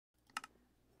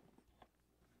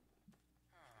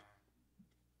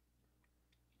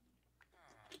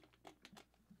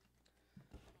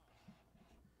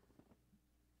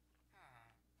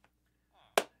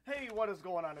what is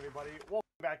going on, everybody? Welcome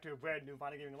back to a brand new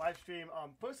RhinoGaming live stream.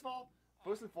 First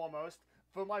and foremost,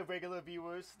 for my regular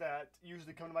viewers that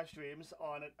usually come to my streams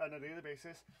on a daily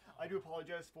basis, I do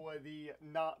apologize for I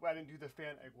didn't do the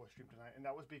fan egg war stream tonight, and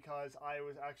that was because I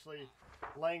was actually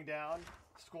laying down,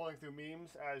 scrolling through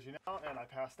memes, as you know, and I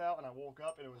passed out, and I woke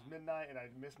up, and it was midnight, and I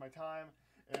missed my time,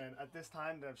 and at this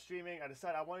time that I'm streaming, I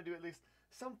decided I want to do at least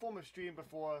some form of stream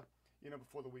before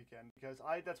the weekend, because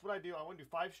that's what I do. I want to do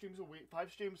 5 streams a week,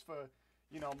 5 streams for,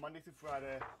 Monday through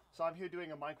Friday. So I'm here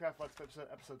doing a Minecraft Let's Play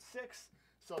episode 6.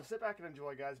 So sit back and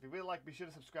enjoy, guys. If you really like, be sure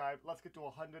to subscribe. Let's get to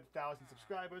 100,000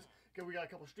 subscribers. Okay, we got a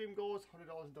couple stream goals,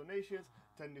 $100 in donations,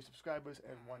 10 new subscribers,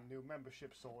 and 1 new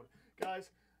membership sold.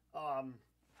 Guys,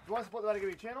 if you want to support the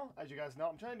RhinoGaming channel, as you guys know,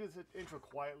 I'm trying to do this intro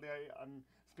quietly. Some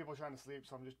people are trying to sleep,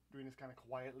 so I'm just doing this kind of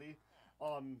quietly.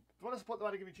 If you want to support the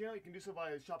RhinoGaming channel, you can do so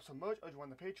via shop some merch or join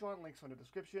the Patreon. Links are in the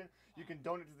description. You can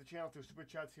donate to the channel through super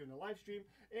chats here in the live stream,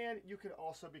 and you can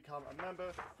also become a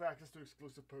member for access to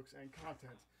exclusive perks and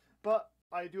content. But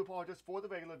I do apologize for the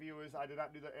regular viewers. I did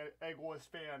not do the Egg Wars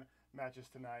fan matches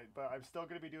tonight, but I'm still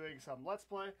going to be doing some Let's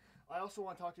Play. I also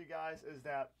want to talk to you guys is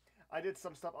that I did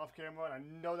some stuff off camera, and I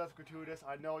know that's gratuitous.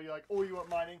 I know you're like, oh, you went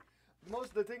mining.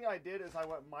 The thing I did is I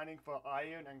went mining for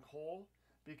iron and coal,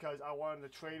 because I wanted to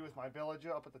trade with my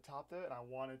villager up at the top there, and I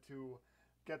wanted to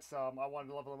get some. I wanted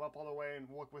to level him up all the way and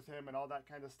work with him and all that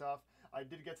kind of stuff. I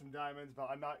did get some diamonds, but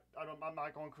I'm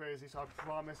not going crazy. So I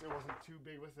promise it wasn't too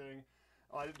big of a thing.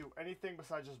 I didn't do anything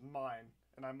besides just mine,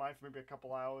 and I mined for maybe a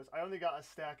couple hours. I only got a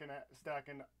stack and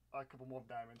a couple more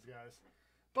diamonds, guys.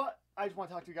 But I just want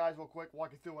to talk to you guys real quick,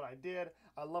 walk you through what I did.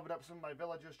 I leveled up some of my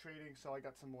villagers trading, so I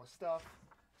got some more stuff.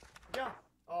 Yeah.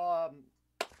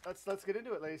 Let's get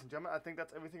into it, ladies and gentlemen. I think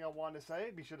that's everything I wanted to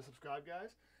say. Be sure to subscribe,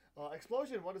 guys.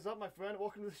 Explosion, what is up, my friend?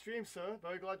 Welcome to the stream, sir.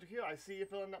 Very glad you're here. I see you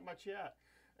filling up my chat.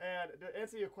 And to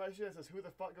answer your question, it says, who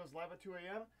the fuck goes live at 2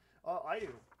 a.m.? I do,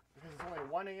 because it's only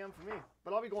 1 a.m. for me.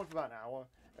 But I'll be going for about an hour,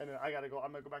 and then I'm gonna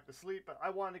go back to sleep. But I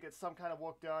wanted to get some kind of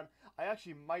work done. I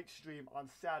actually might stream on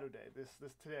Saturday.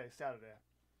 Today, Saturday.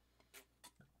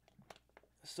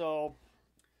 So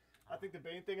I think the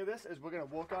main thing of this is we're going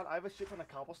to work on, I have a shit ton of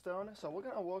cobblestone, so we're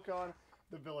going to work on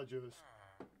the villagers.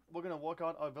 We're going to work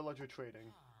on our villager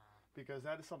trading, because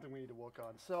that is something we need to work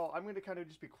on. So I'm going to kind of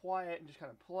just be quiet and just kind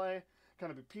of play,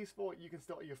 kind of be peaceful.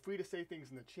 You're free to say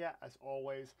things in the chat, as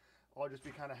always. I'll just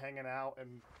be kind of hanging out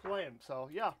and playing. So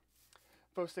yeah,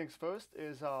 first things first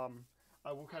is I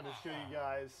will kind of show you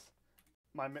guys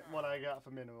what I got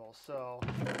for minerals. So,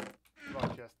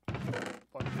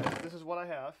 this is what I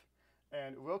have.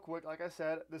 And real quick, like I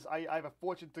said, I have a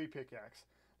Fortune 3 pickaxe.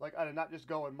 Like, I did not just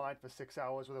go and mine for 6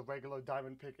 hours with a regular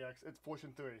diamond pickaxe. It's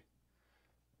Fortune 3.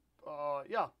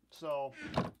 Yeah, so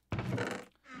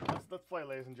let's play,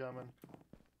 ladies and gentlemen.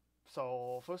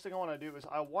 So, first thing I want to do is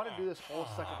I want to do this whole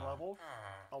second level.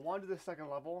 I want to do this second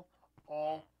level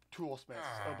all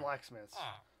toolsmiths, or blacksmiths.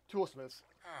 Toolsmiths.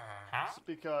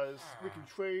 Because we can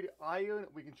trade iron,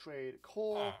 we can trade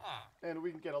coal, and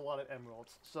we can get a lot of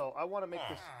emeralds. So I want to make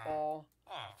this all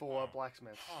for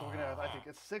blacksmiths. So we're gonna have, I think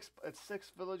it's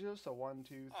six villagers. So 1,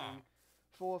 2, 3,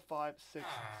 4, 5, 6,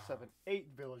 7, 8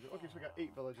 villagers. Okay, so we got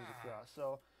 8 villagers across.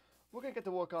 So we're gonna get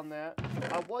to work on that.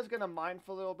 I was gonna mine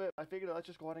for a little bit. I figured let's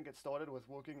just go ahead and get started with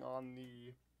working on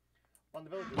the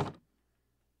villagers.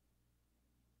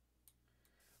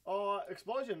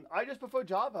 Explosion. I just prefer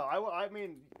Java. I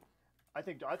mean, I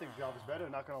think Java's better,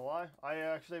 not gonna lie. I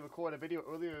actually recorded a video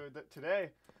earlier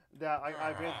today that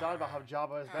I ran down about how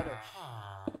Java is better.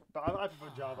 But I prefer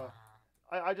Java.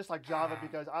 I just like Java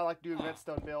because I like doing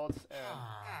redstone builds, and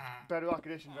Bedrock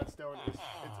Edition redstone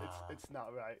it's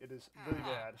not right. It is really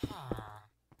bad.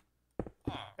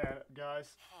 And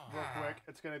guys, real quick,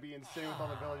 it's gonna be insane with all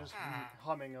the villagers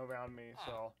humming around me,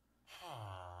 so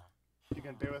if you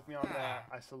can bear with me on that,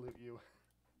 I salute you.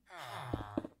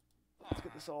 Let's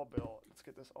get this all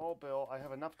built. I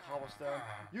have enough cobblestone.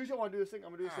 Usually I want to do this thing.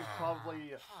 I'm going to do this thing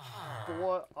probably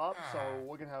 4 up. So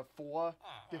we're going to have 4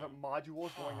 different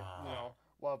modules going,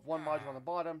 we'll have 1 module on the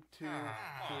bottom, 2, 3,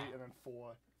 and then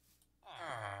 4.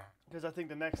 Because I think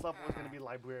the next level is going to be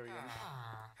librarian. So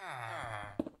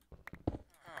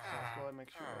let's go ahead and make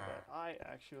sure that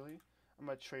I'm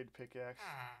going to trade pickaxe.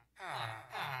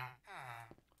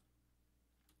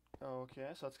 Okay,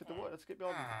 so let's get the wood. Let's get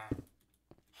building.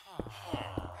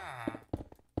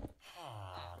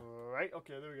 Right.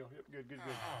 Okay. There we go. Yep, good.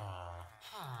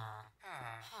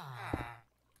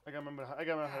 I gotta remember how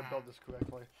to build this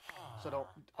correctly, so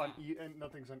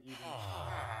nothing's uneven.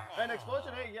 And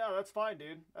explosion, hey, yeah, that's fine,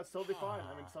 dude. That's totally fine.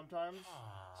 I mean, sometimes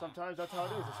that's how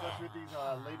it is, especially with these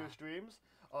later streams.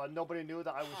 Nobody knew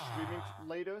that I was streaming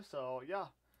later, so yeah.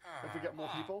 If we get more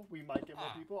people, we might get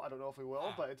more people. I don't know if we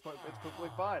will, but it's perfectly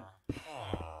fine.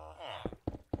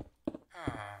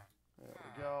 There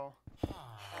we go.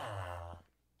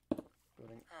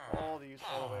 Building all these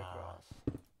all the way across.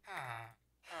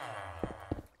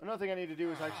 Another thing I need to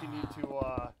do is actually need to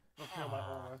repair my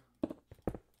armor.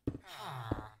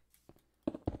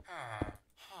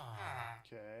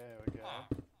 Okay, there we go.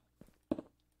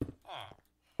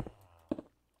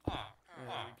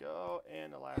 There we go,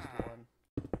 and the last one.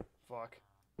 Fuck.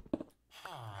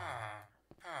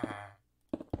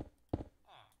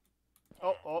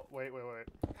 Oh, wait.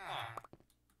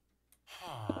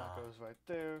 That goes right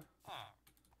there.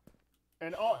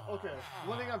 And okay.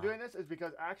 One thing I'm doing this is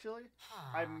because actually,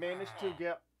 I managed to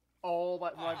get all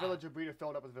my villager breeder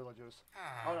filled up with villagers.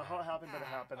 I don't know how it happened, but it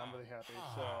happened. I'm really happy.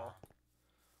 So,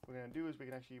 what we're gonna do is we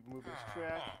can actually move this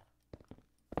track,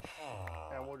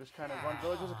 and we'll just kind of run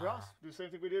villagers across. Do the same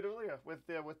thing we did earlier with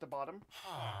the bottom.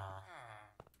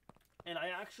 And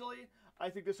I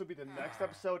think this will be the next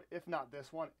episode, if not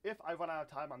this one. If I run out of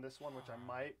time on this one, which I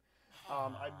might,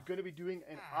 I'm going to be doing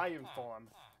an iron farm.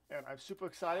 And I'm super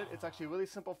excited. It's actually a really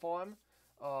simple farm.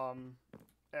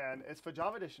 And it's for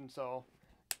Java Edition, so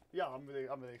yeah, I'm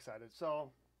really excited.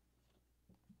 So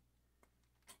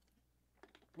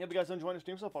yeah, if you guys are enjoying the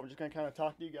stream so far, I'm just going to kind of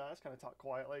talk to you guys, kind of talk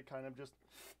quietly, kind of just,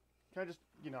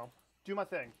 you know, do my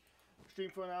thing.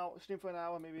 Stream for an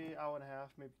hour, maybe hour and a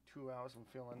half, maybe 2 hours. I'm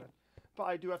feeling it. But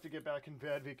I do have to get back in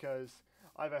bed because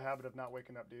I have a habit of not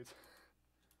waking up, dudes.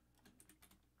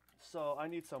 So I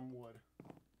need some wood.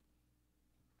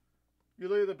 You're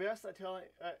literally the best at telling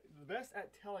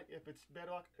if it's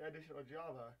Bedrock Edition or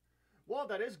Java. Well,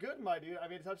 that is good, my dude. I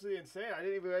mean, it's absolutely insane. I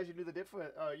didn't even realize you knew the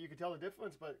difference. You could tell the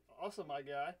difference, but awesome, my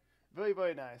guy. Very,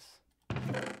 very nice.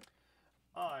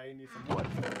 I need some wood.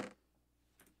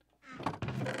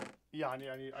 Yeah, I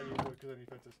need wood because I need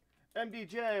fences.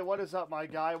 MDJ, what is up, my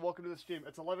guy? Welcome to the stream.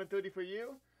 It's 11:30 for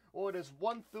you, or it is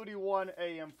 1:31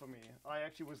 a.m. for me. I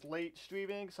actually was late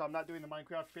streaming, so I'm not doing the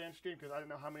Minecraft fan stream because I didn't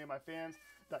know how many of my fans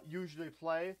that usually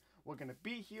play were going to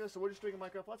be here, so we're just doing a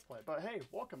Minecraft Let's Play. But hey,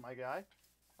 welcome, my guy.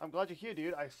 I'm glad you're here,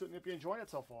 dude. I certainly hope you're enjoying it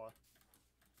so far.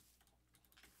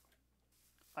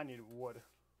 I need wood.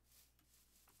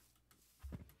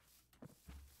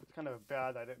 It's kind of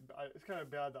bad that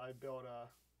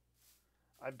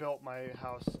I built my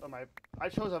house. I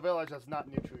chose a village that's not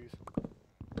near trees,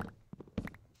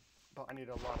 but I need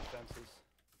a lot of fences.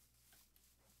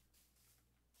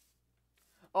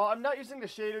 Oh, I'm not using the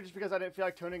shader just because I didn't feel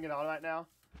like turning it on right now.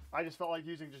 I just felt like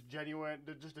using just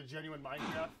a genuine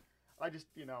Minecraft. I just,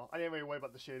 you know, I didn't really worry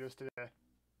about the shaders today.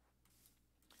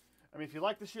 I mean, if you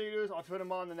like the shaders, I'll turn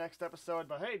them on the next episode.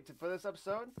 But hey, for this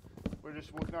episode, we're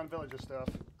just working on villager stuff.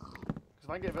 Because if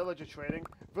I can get villager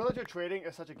trading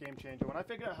is such a game changer. When I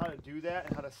figured out how to do that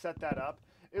and how to set that up,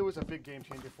 it was a big game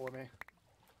changer for me.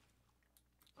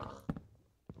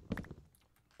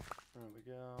 There we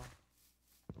go.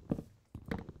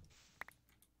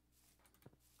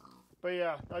 But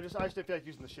yeah, I just didn't feel like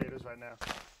using the shaders right now.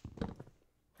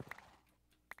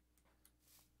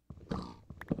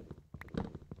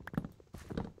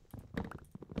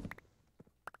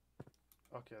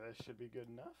 Okay, this should be good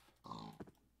enough.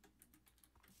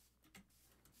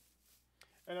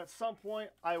 And at some point,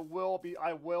 I will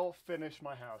finish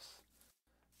my house.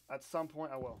 At some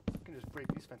point, I will. I can just break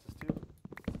these fences too.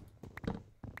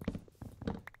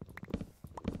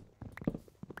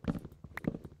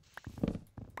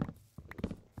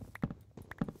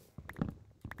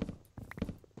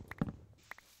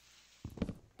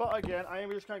 But again, I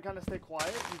am just going to kind of stay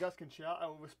quiet. You guys can chat. I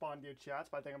will respond to your chats,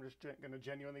 but I think I'm just going to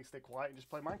genuinely stay quiet and just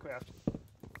play Minecraft.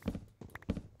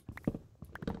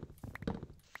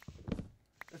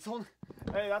 It's only...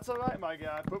 Hey, that's alright, my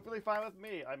guy. Perfectly fine with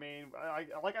me. I mean,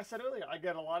 like I said earlier, I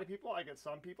get a lot of people. I get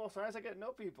some people. Sometimes I get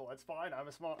no people. It's fine. I'm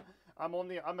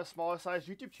a smaller sized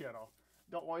YouTube channel.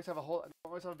 Don't always have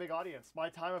a big audience. My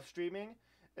time of streaming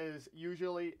is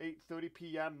usually 8:30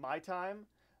 p.m. my time,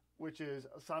 which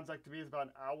sounds like to me is about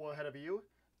an hour ahead of you,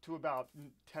 to about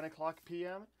 10 o'clock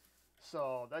p.m.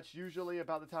 So that's usually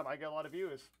about the time I get a lot of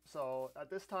views. So at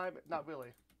this time, not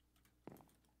really.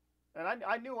 And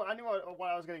I knew what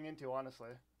I was getting into, honestly.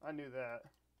 I knew that.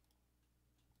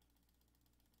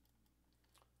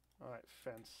 Alright,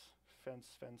 fence.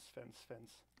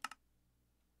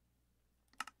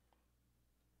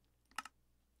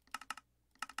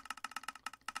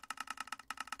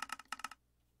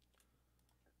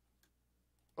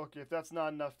 Okay, if that's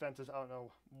not enough fences, I don't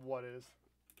know what is.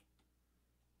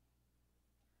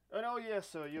 And oh yes,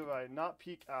 sir, you're right. Not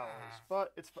peak hours,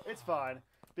 but it's fine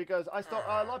because a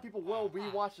lot of people will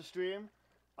rewatch the stream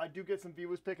I do get some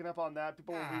viewers picking up on that.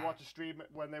 People will rewatch the stream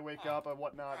when they wake up and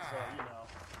whatnot, so, you know.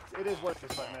 It is what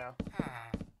it is right now.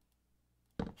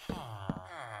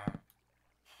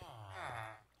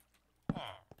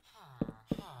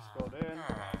 Let's go in.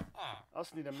 I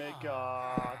also need to make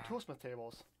toolsmith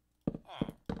tables.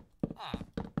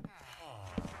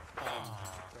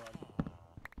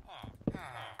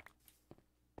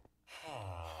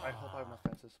 I hope I have enough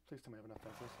fences. Please tell me I have enough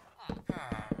fences.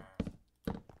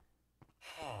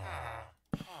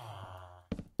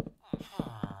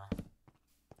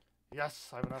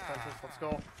 Yes, I have enough fences. Let's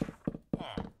go.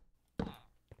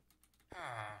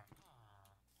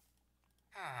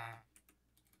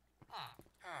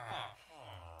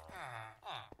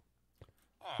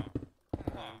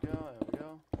 There we go, there we go.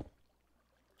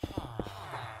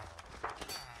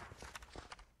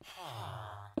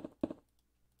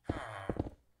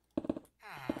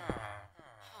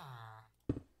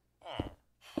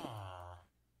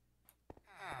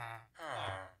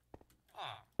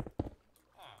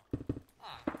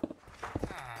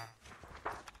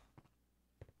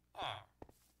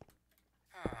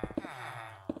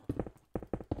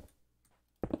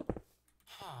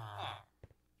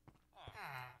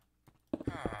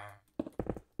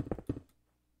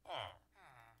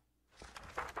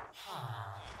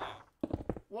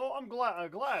 Well, I'm glad,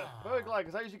 very glad,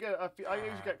 because I usually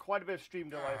get quite a bit of stream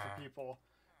delay for people.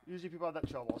 Usually people have that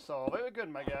trouble, so very good,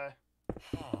 my guy.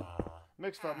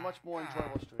 Makes for a much more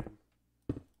enjoyable stream.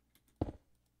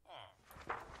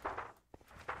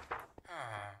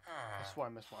 I swear I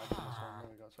missed one. There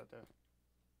we go, it's right there.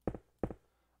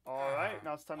 Alright,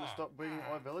 now it's time to start bringing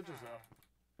our villagers up.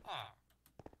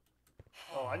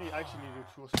 Oh, I actually need to do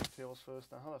toolsmith tables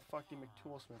first. Now, how the fuck do you make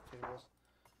toolsmith tables?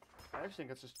 I actually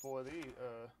think it's just for the,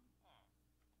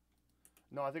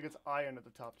 no, I think it's iron at the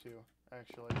top too,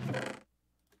 actually.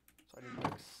 So I need to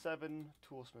make 7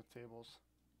 toolsmith tables.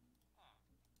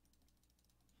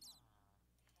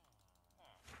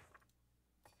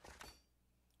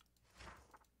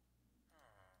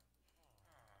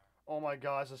 Oh my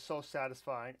god, this is so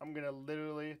satisfying. I'm gonna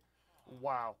literally,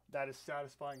 wow, that is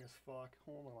satisfying as fuck.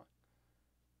 Hold on.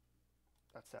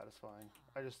 That's satisfying.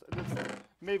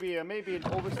 Maybe an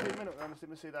overstatement. I'm just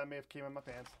gonna say that I may have came in my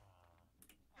pants.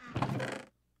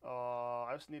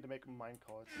 I just need to make mine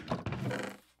cards.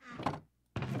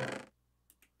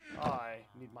 I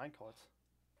need mine cards.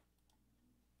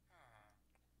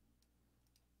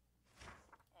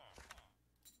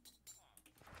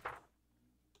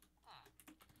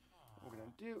 What we're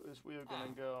gonna do is we are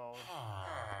gonna go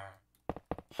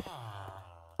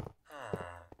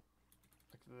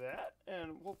like that,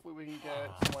 and hopefully we can get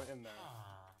someone in there.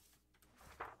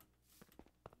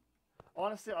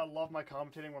 Honestly, I love my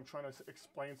commentating when I'm trying to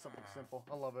explain something simple.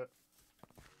 I love it.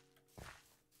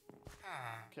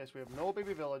 Okay, so we have no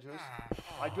baby villagers.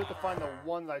 I do have to find the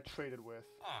one that I traded with.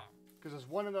 Because there's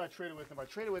one that I traded with, and if I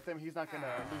traded with him, he's not going to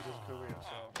lose his career,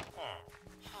 so...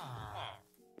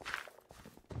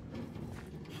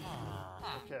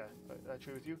 Okay, I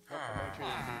trade with you? Nope, I'm going to trade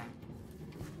with you.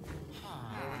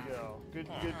 There we go. Good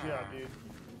job, dude.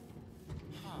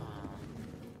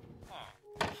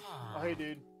 Oh, hey,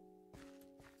 dude.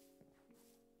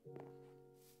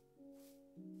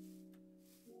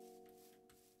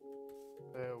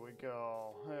 There we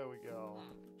go. There we go.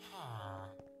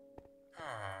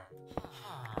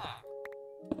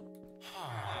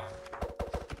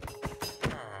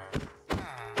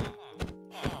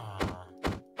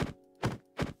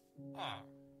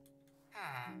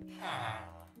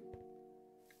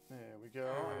 There we go.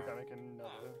 I gotta make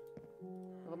another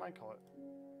minecart.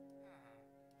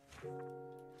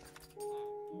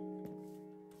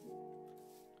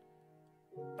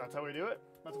 That's how we do it.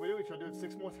 That's what we do. We try to do it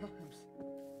 6 more times.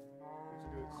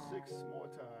 We have to do it 6 more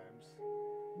times.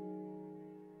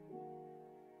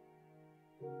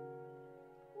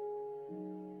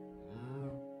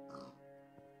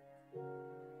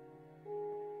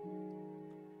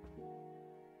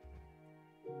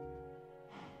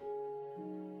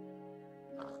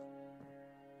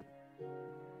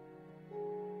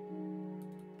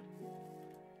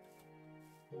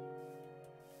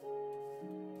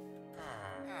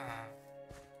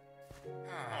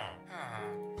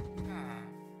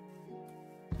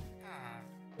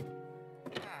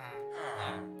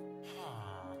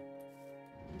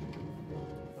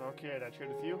 Okay, did I trade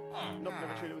with you? Nope,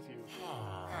 never traded with you.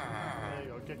 There you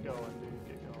go, get going, dude,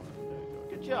 get going. There you go,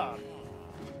 good job.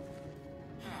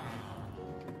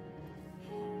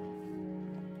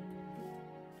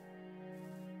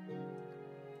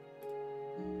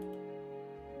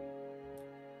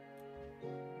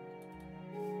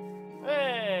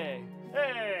 Hey!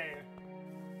 Hey!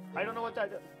 I don't know what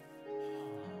that do?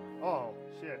 Oh,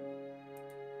 shit.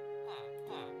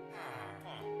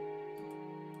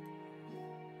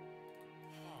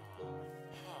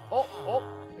 Oh, oh!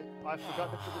 I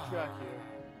forgot to put the track here.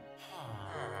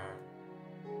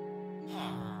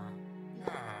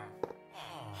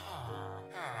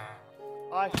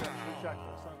 I forgot to put the track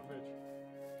here, son of a bitch.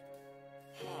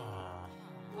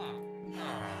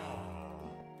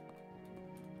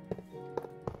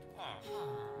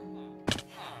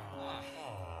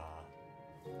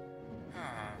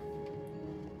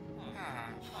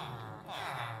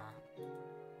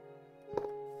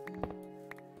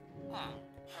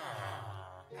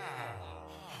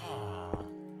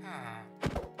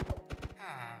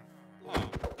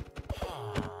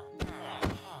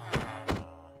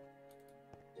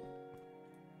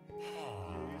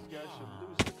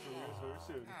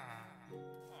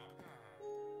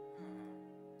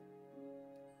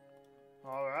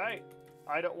 All right.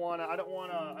 I don't want to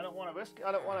risk.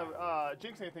 I don't want to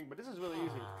jinx anything, but this is really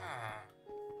easy.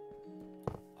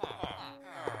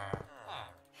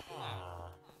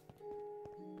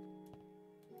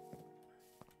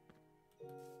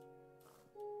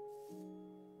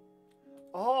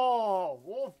 Oh,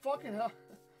 whoa, fucking hell.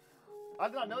 I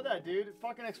did not know that, dude.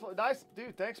 Fucking explode. Nice,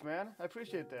 dude. Thanks, man. I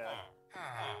appreciate that.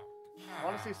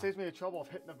 Honestly, it saves me the trouble of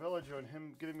hitting a villager and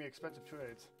him giving me expensive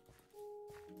trades.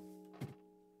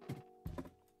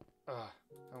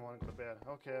 I want to go to bed.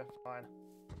 Okay, fine.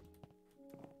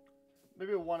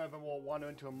 Maybe one of them will wander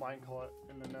into a minecart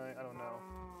in the night. I don't know.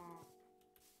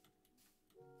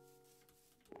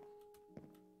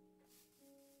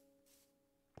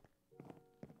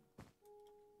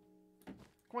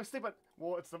 Come on, sleep at.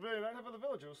 Well, it's the very night of the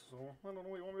villagers, so I don't know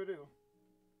what you want me to do.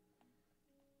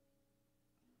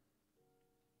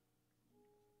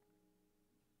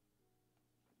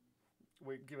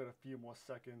 Wait, give it a few more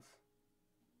seconds.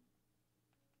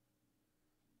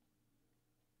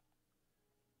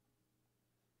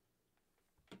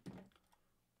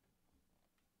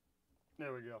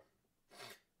 There we go.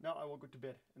 Now I will go to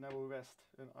bed, and I will rest,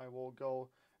 and I will go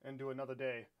and do another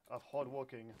day of hard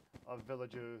working, of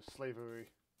villager slavery.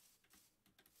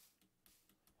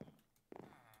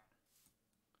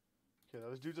 Okay,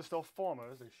 those dudes are still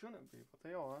farmers. They shouldn't be, but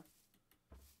they are.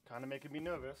 Kind of making me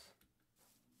nervous.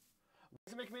 Why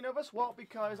is it making me nervous? Well,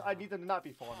 because I need them to not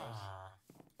be farmers.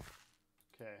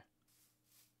 Okay.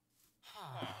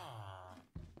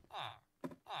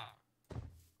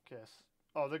 Okay.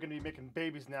 Oh, they're gonna be making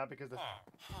babies now because they're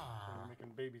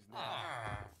making babies now.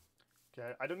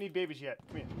 Okay, I don't need babies yet.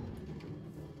 Come here.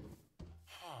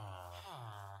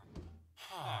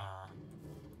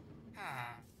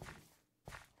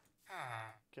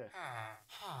 Okay.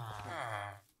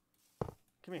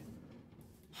 Come here.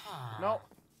 No.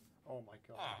 Oh my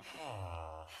god.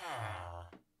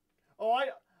 Oh,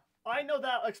 I know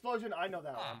that explosion. I know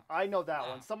that one. I know that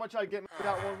one. Someone tried to get me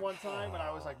that one time, and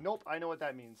I was like, nope, I know what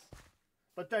that means.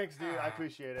 But thanks, dude. I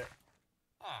appreciate it.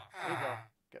 There you go.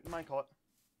 Get in the minecart.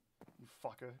 You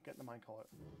fucker. Get in the minecart.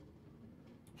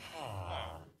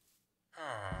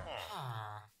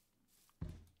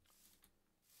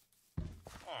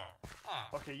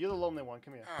 Okay, you're the lonely one.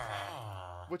 Come here.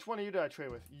 Which one of you did I trade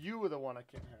with? You were the one I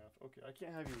can't have. Okay, I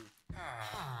can't have you.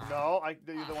 No,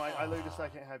 you're the one. I literally just said I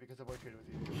can't have you because I want to trade with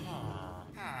you.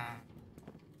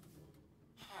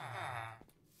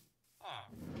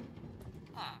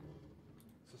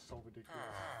 This is so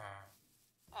ridiculous.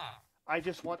 I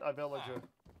just want a villager.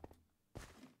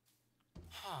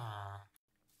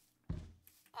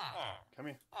 Come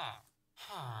here.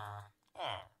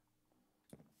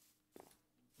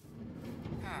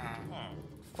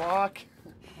 Fuck.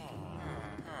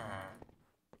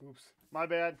 Oops. My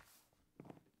bad.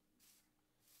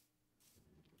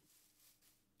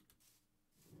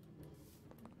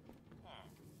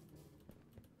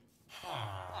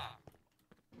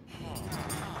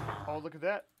 Oh, look at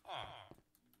that.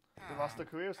 They lost their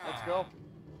careers. Let's go.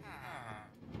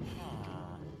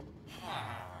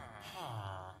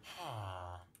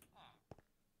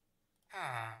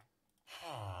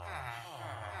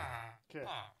 Okay.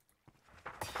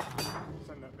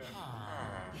 Send that back.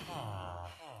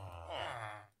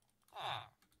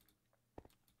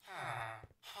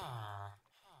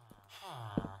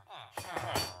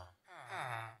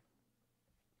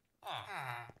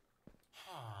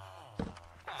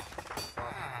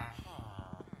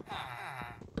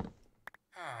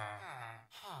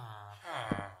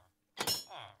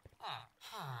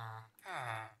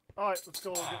 Alright, let's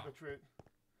go and get the trade.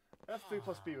 F3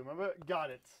 plus B, remember?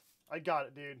 Got it. I got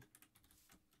it, dude.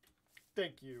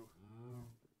 Thank you.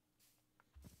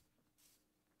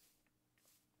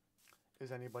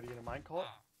 Is anybody in a minecart?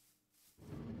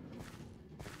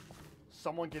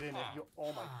 Someone get in it. You,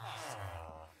 oh my.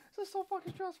 This is so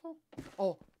fucking stressful.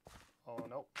 Oh. Oh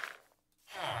no.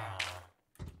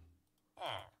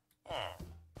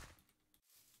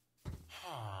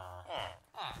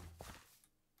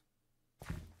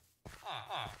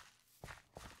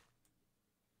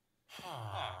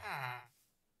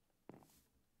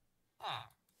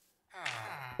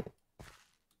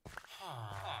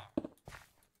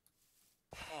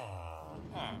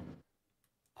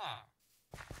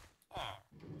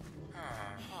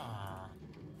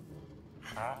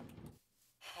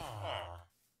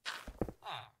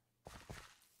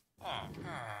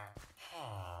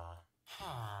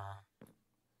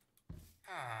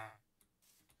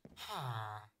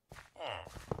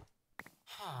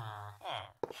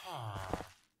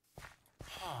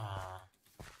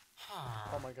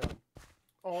 Oh my god.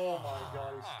 Oh my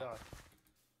god, he's stuck.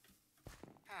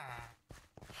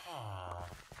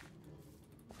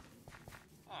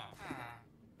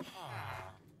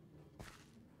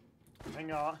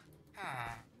 Hang on.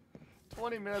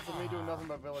 20 minutes of me doing nothing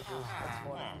but villagers. That's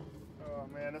funny. Oh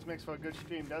man, this makes for a good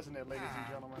stream, doesn't it, ladies and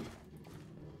gentlemen?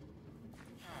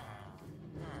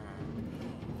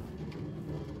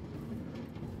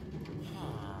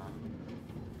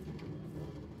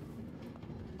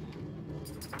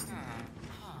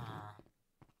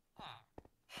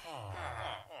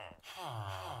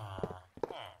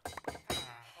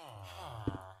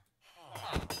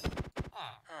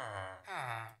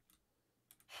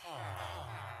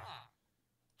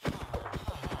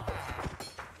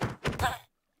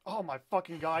 Oh my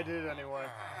fucking god, I did it anyway.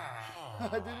 I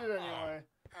did it anyway.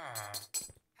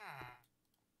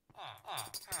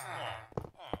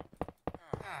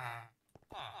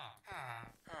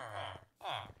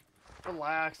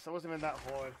 Relax, I wasn't even that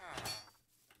hard.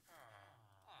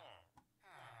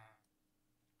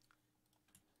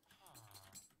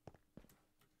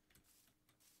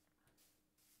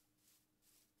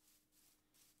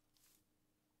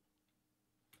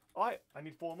 Alright, I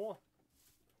need 4 more.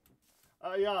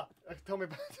 Yeah, tell me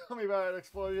about an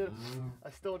explosion.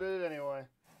 I still did it anyway.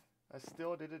 I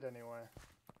still did it anyway.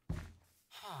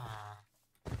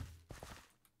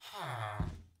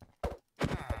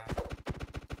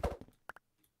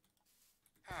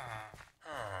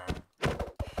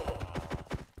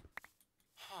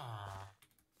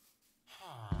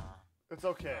 It's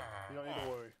okay. You don't need to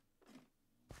worry.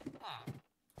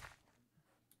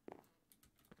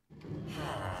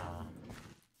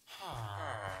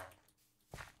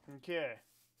 Okay.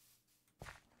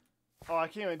 Oh, I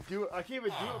can't even do it. I can't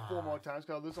even do it 4 more times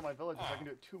because I'll lose all my villagers. I can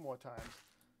do it 2 more times.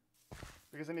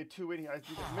 Because I need 2 in here. I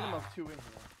need a minimum of 2 in here.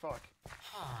 Fuck.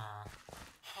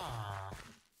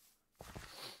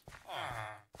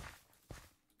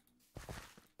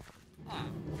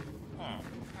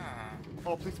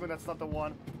 Oh, please tell me that's not the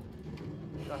one.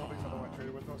 I hope he's not the one I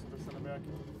traded with. Most of the send him back.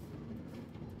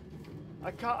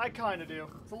 I kind of do.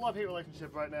 It's a love-hate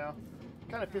relationship right now.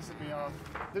 Kind of pisses me off.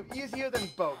 They're easier than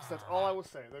boats. That's all I will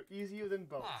say. They're easier than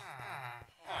boats.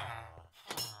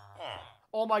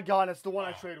 Oh my god, it's the one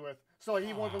I traded with. So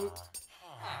he wants to.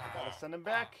 I gotta send him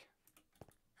back.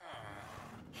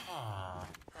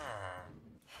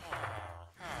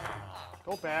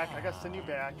 Go back. I gotta send you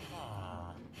back.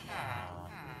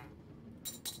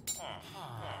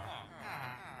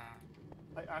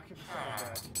 I can send him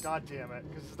back. God damn it.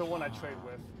 Because it's the one I trade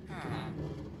with.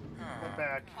 Go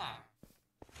back.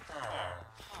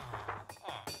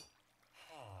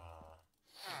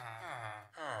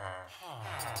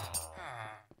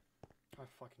 God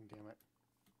fucking damn it.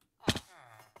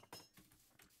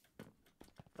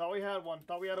 Thought we had one.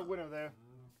 Thought we had a winner there.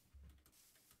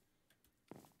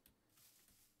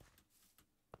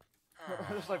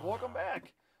 Just like, welcome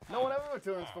back. No one ever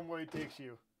returns from where he takes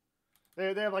you.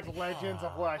 They have like legends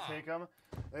of where I take him.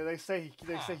 They say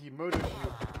he murders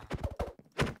you.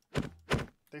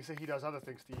 They say he does other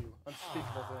things to you,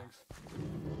 unspeakable things.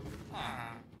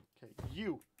 Okay,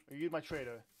 you. Are you my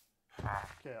trader?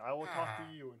 Okay, I will talk to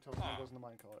you until someone goes in the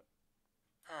minecart.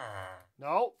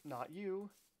 No, not you.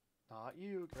 Not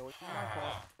you. Get away from the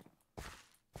minecart.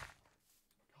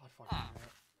 God fucking damn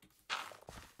it.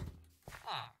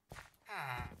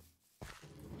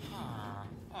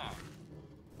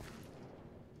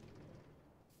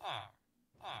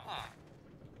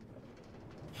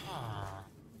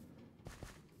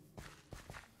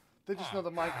 They just know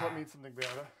the minecart means something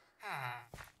better.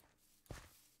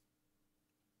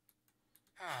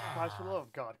 Guys, for the love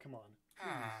of God, come on.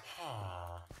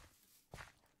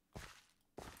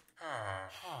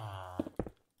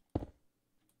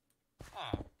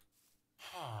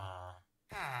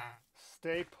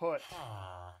 Stay put.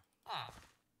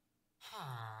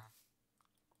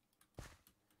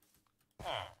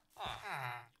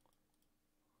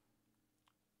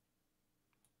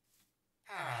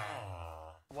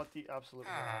 What the absolute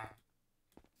hell?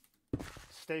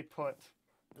 Stay put.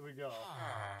 There we go.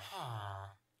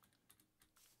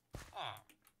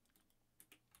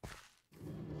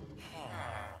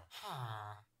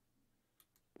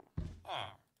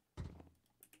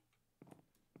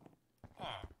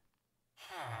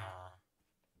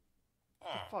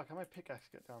 Fuck, how my pickaxe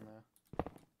get down there?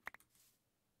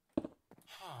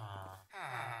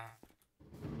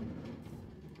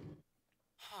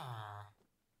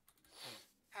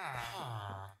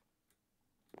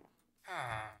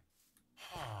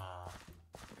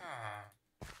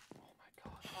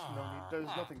 There's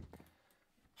nothing.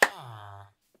 I'm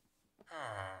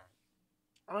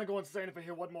gonna go insane if I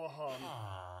hear one more hum.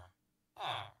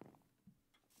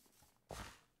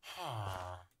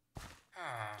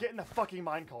 Get in the fucking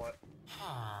minecart.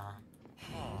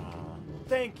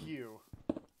 Thank you.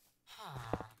 Here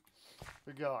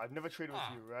we go. I've never traded with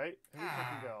you, right? Here we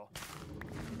fucking go.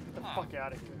 Get the fuck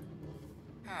out of here.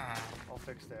 I'll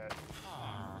fix that.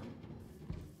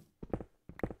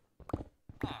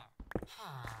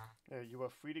 Yeah, you are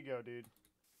free to go, dude.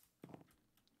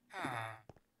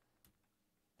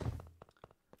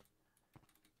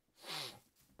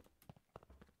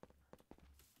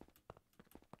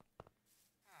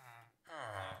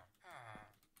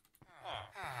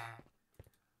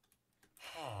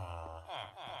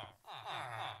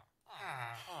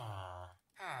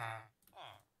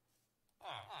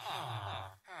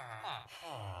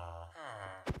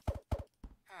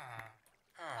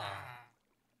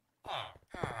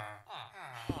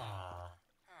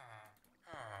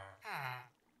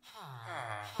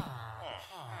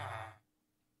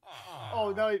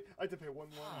 Oh, no, I have to pay one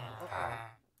more. Okay.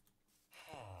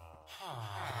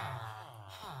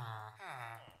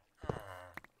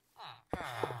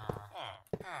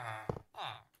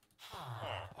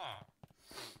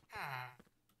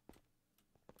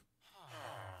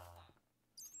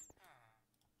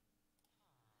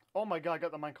 Oh my god, I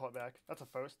got the minecart back. That's a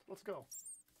first. Let's go.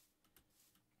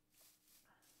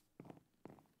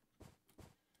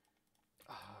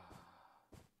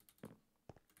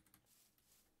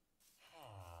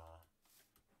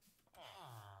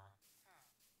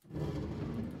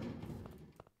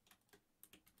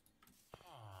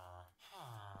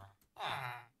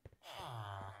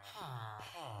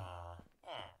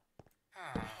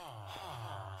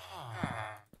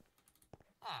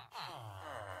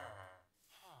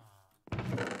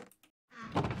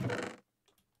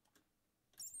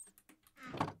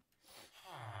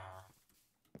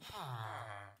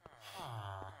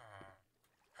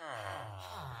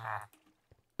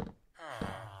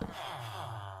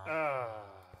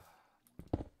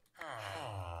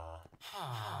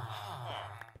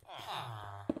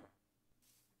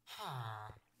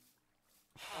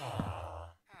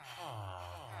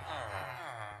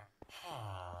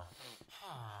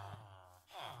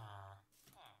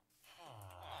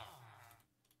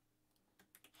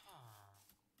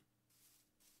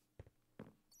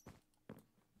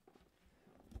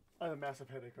 I have a massive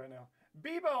headache right now.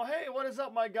 Bebo, hey, what is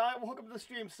up, my guy? Welcome to the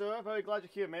stream, sir. Very glad you're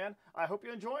here, man. I hope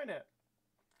you're enjoying it.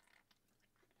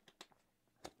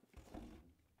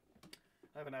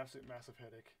 I have an absolute massive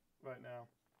headache right now.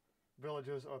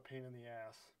 Villagers are a pain in the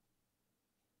ass.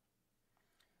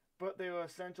 But they are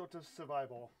essential to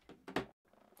survival.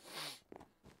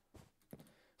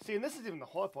 See, and this is even the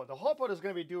hard part. The hard part is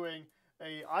going to be doing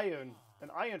an iron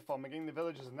farm and getting the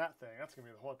villagers in that thing. That's going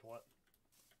to be the hard part.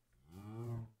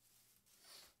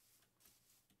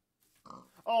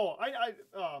 Oh,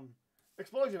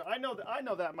 explosion. I know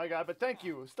that, my guy. But thank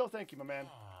you. Still, thank you, my man.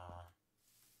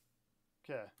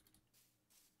 Okay.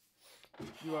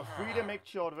 You are free to make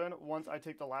children once I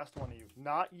take the last one of you.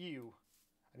 Not you.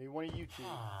 I need one of you two.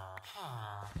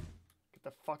 Get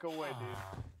the fuck away, dude.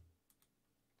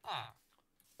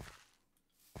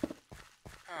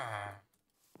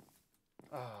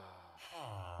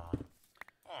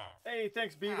 Hey,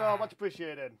 thanks, Bevo. Much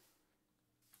appreciated.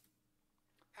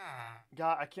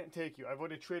 God, I can't take you. I've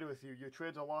already traded with you. Your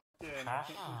trades are locked in. I can't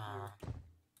take you.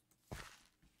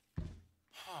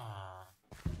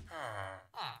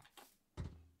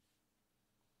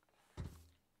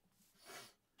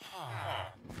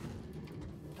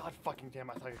 God fucking damn,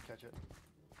 I thought you'd catch it.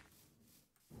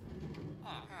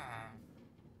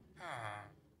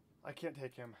 I can't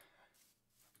take him.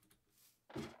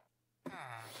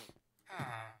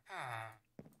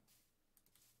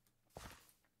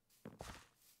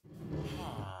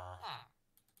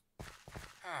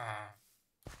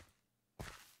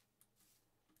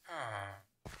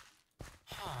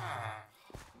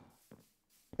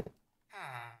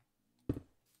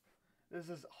 This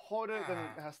is harder than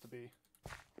it has to be.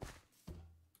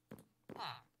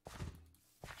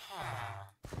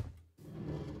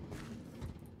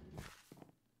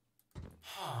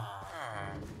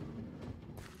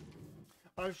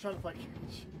 I was trying to play.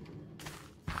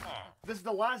 This is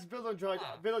the last village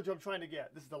I'm trying to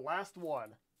get. This is the last one.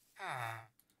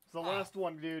 It's the last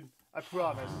one, dude. I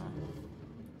promise.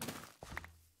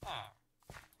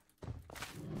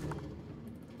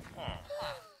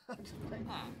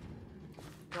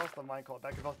 Lost the minecart.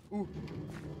 That could have. Ooh,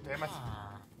 damn it.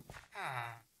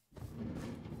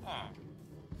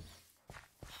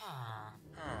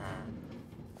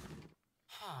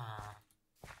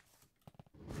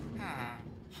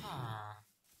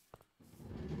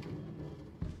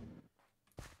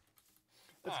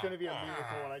 It's gonna be a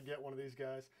miracle when I get one of these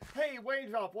guys. Hey, Wayne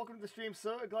Drop, welcome to the stream,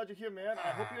 sir. Glad you're here, man. I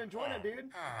hope you're enjoying it, dude.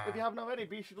 If you haven't already,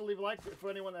 be sure to leave a like for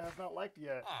anyone that has not liked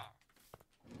yet.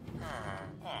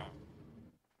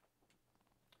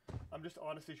 I'm just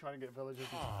honestly trying to get villagers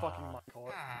in the fucking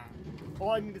minecart.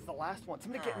 All I need is the last one.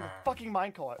 Somebody get in the fucking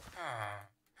minecart.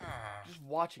 Just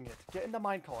watching it. Get in the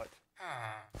minecart.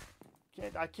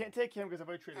 I can't take him because I've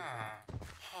already traded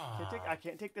him. I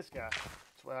can't take this guy.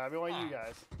 It's every one of you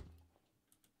guys.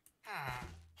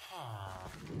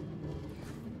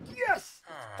 Yes!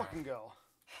 Let's fucking go.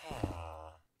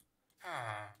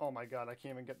 Oh my god, I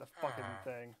can't even get the fucking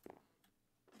thing.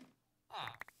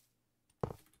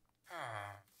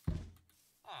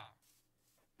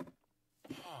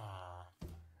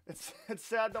 It's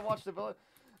sad to watch the village.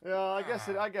 Yeah, I guess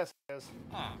it is.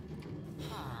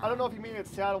 I don't know if you mean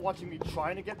it's sad watching me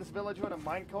trying to get this villager in a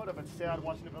minecart, if it's sad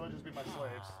watching the villagers be my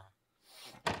slaves.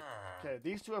 Okay,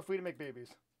 these two are free to make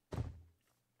babies.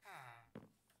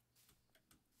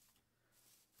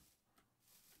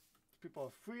 People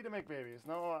are free to make babies.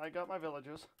 No, I got my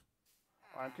villagers.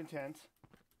 I'm content.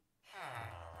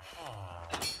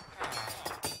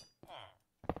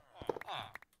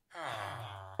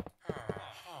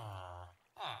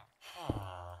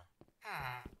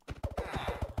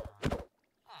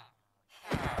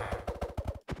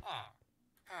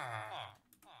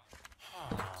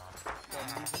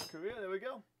 Career, there we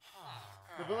go.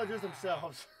 The villagers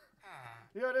themselves.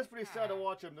 Yeah, it is pretty sad to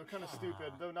watch them. They're kind of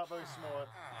stupid. They're not very smart.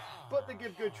 But they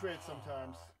give good trades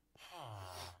sometimes.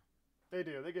 They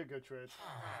do. They give good trades.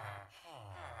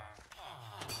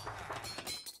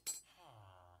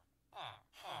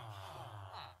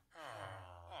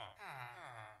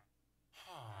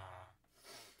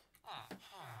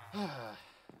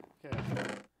 Okay.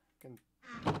 Can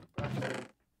actually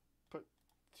put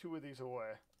two of these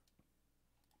away.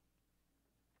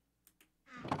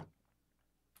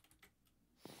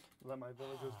 Let my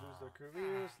villagers lose their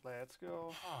careers. Let's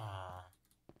go.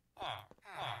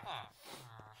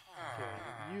 Okay,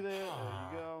 you there. There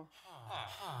you go.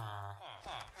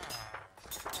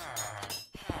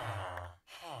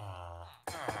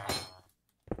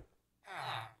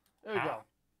 There you go.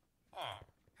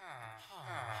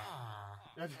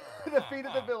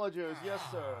 Defeated the villagers. Yes,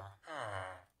 sir.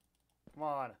 Come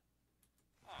on.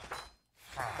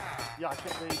 Yeah, I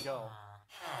can't. There you go.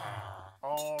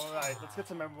 Alright, let's get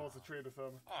some emeralds to trade with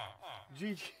them.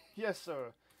 GG. Yes,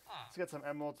 sir. Let's get some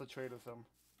emeralds to trade with them.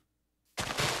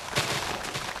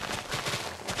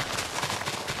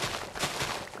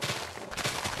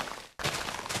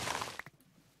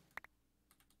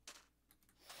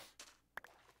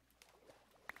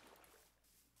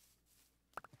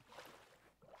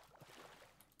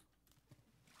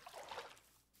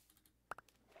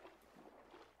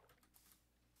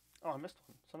 Oh, I missed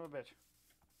one. Son of a bitch.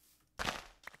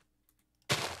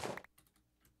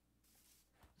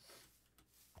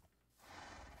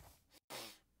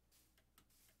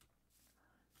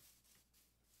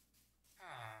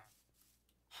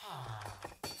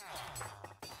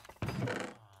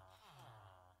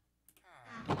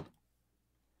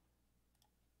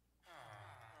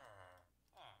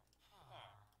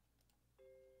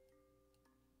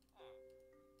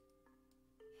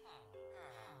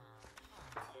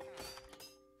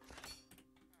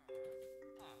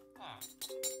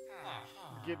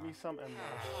 Give me some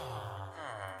emeralds.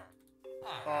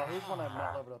 Who's one I've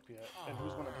not leveled up yet? And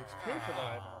who's one that takes paper that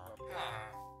I haven't leveled up yet?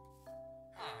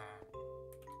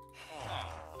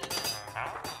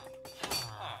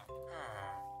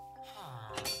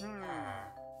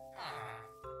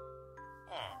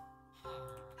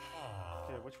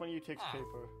 Okay, which one of you takes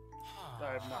paper? That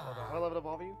I have not leveled up. Have I leveled up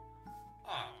all of you?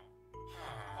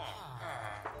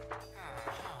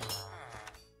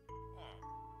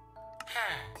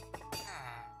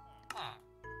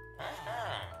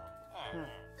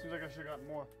 Seems like I should have gotten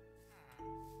more.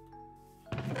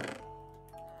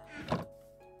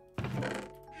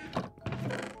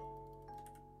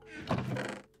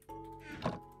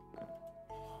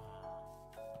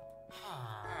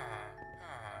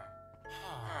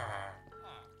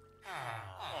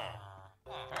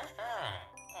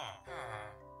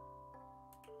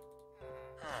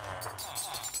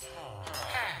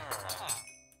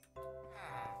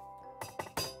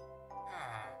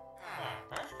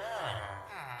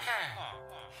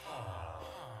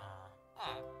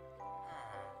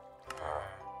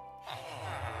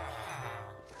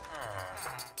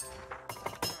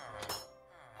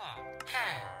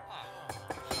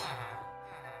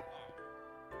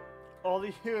 All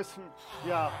the years from...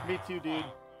 Yeah, me too, dude.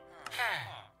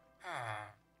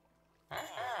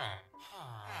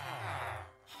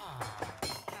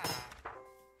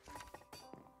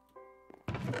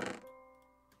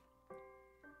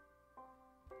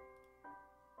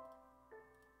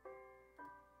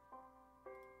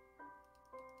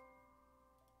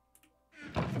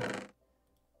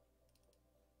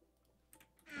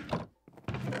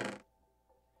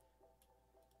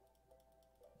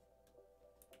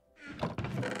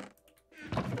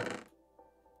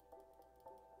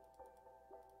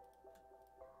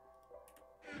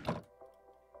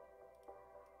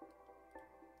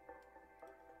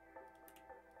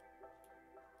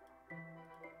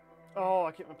 Oh,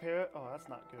 I can't repair it? Oh, that's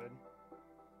not good.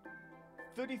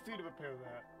 33 to repair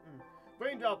that.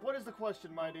 Raindrop, what is the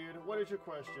question, my dude? What is your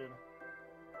question?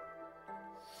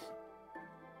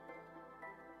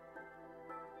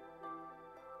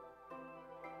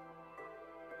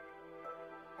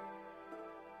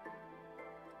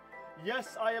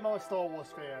 Yes, I am a Star Wars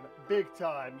fan. Big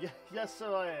time. Yes,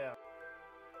 sir, I am.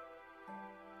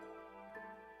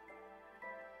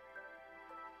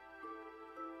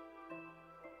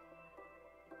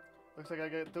 Looks like I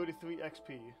get 33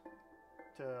 XP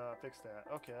to fix that.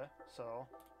 Okay, so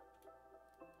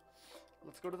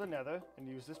let's go to the Nether and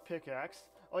use this pickaxe.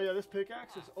 Oh yeah, this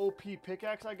pickaxe, this OP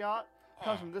pickaxe I got,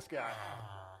 comes from this guy.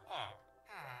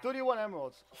 31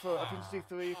 emeralds for efficiency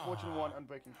 3, fortune 1,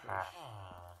 unbreaking 3.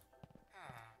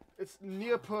 It's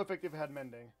near perfect if it had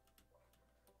mending.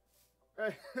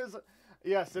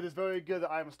 Yes, it is very good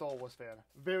that I am a Star Wars fan.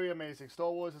 Very amazing.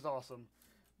 Star Wars is awesome.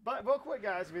 But real quick,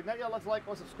 guys, if you're not yet left to like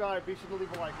or subscribe, be sure to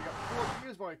leave a like. We got 4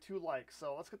 views, but only 2 likes,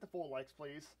 so let's get the 4 likes,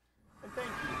 please. And thank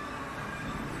you.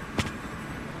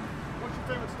 What's your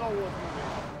favorite Star Wars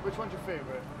movie? Which one's your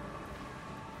favorite?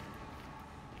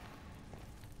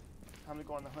 Time to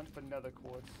go on the hunt for nether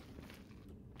quartz.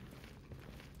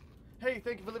 Hey,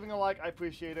 thank you for leaving a like. I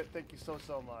appreciate it. Thank you so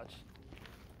much.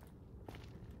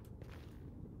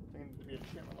 I think to be a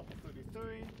channel level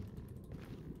 33.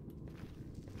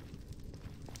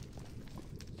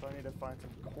 So I need to find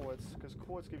some quartz, because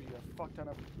quartz gives you a fuck ton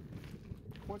of...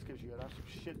 Quartz gives you an absolute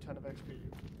shit ton of XP.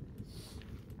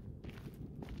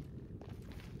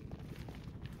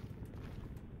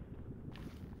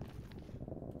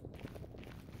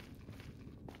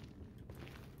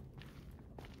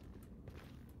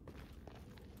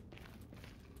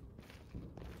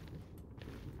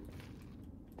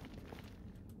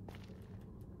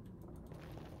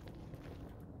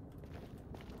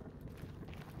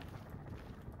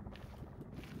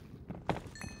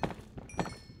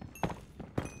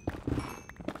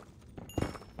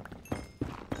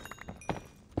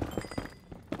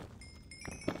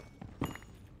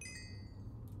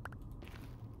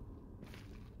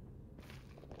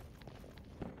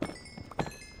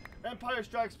 Empire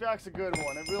Strikes Back's a good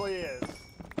one. It really is.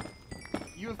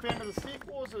 You a fan of the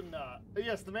sequels or not?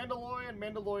 Yes, The Mandalorian.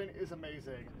 Mandalorian is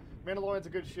amazing. Mandalorian's a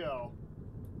good show.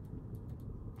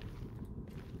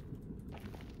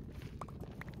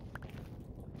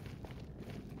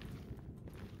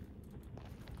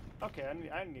 Okay,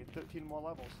 I need 13 more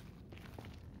levels.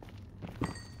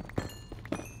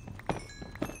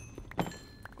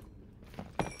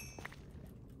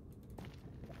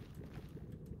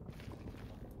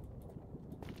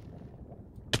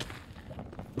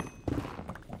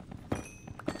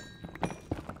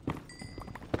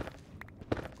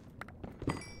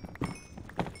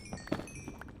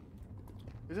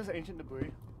 Is this ancient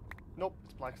debris? Nope,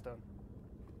 it's blackstone.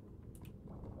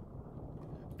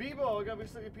 Bebo, I gotta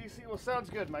reset your PC. Well, sounds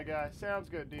good, my guy. Sounds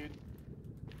good, dude.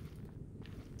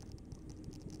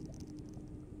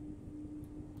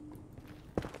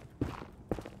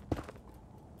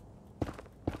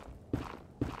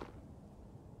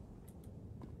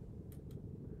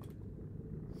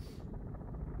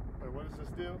 Wait, what does this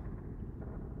do?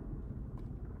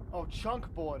 Oh,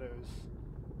 chunk borders.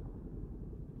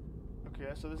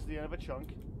 Okay, so this is the end of a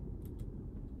chunk.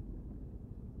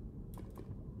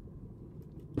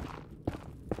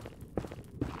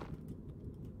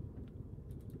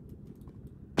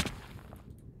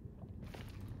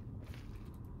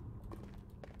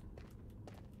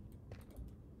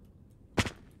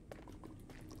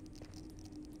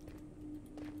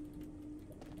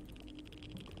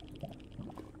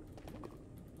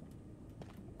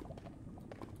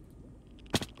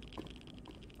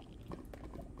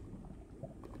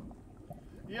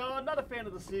 You know, I'm not a fan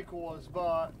of the sequels,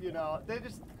 but, you know, they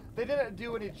didn't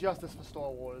do any justice for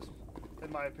Star Wars, in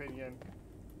my opinion.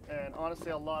 And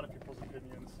honestly, a lot of people's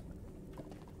opinions.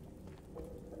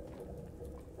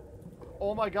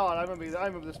 Oh my god, I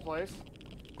remember this place.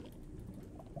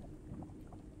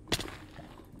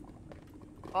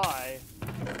 I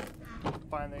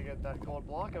finally get that gold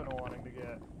block I've been wanting to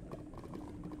get.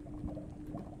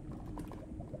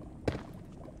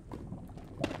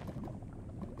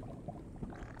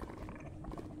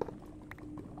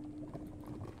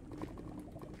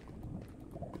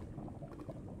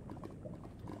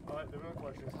 Alright, the real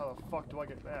question is how the fuck do I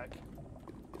get back?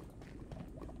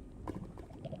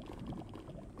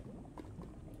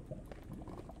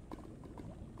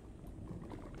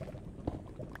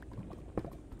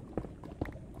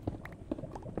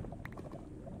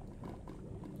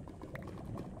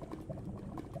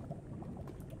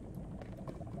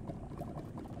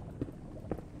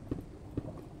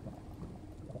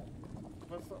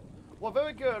 Well,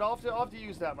 very good. I'll have to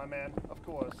use that, my man. Of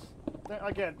course.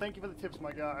 Again, thank you for the tips,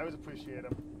 my guy. I always appreciate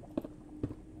them.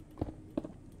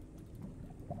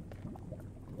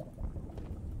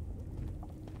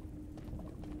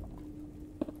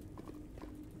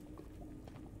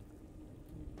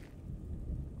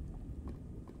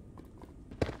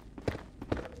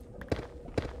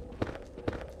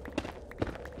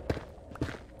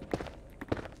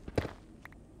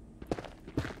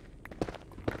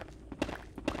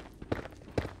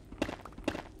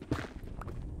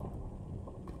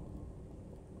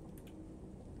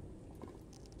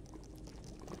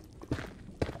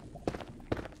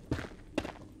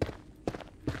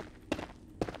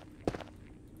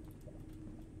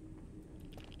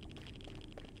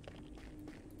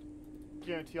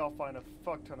 Guarantee I'll find a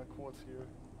fuck ton of quartz here.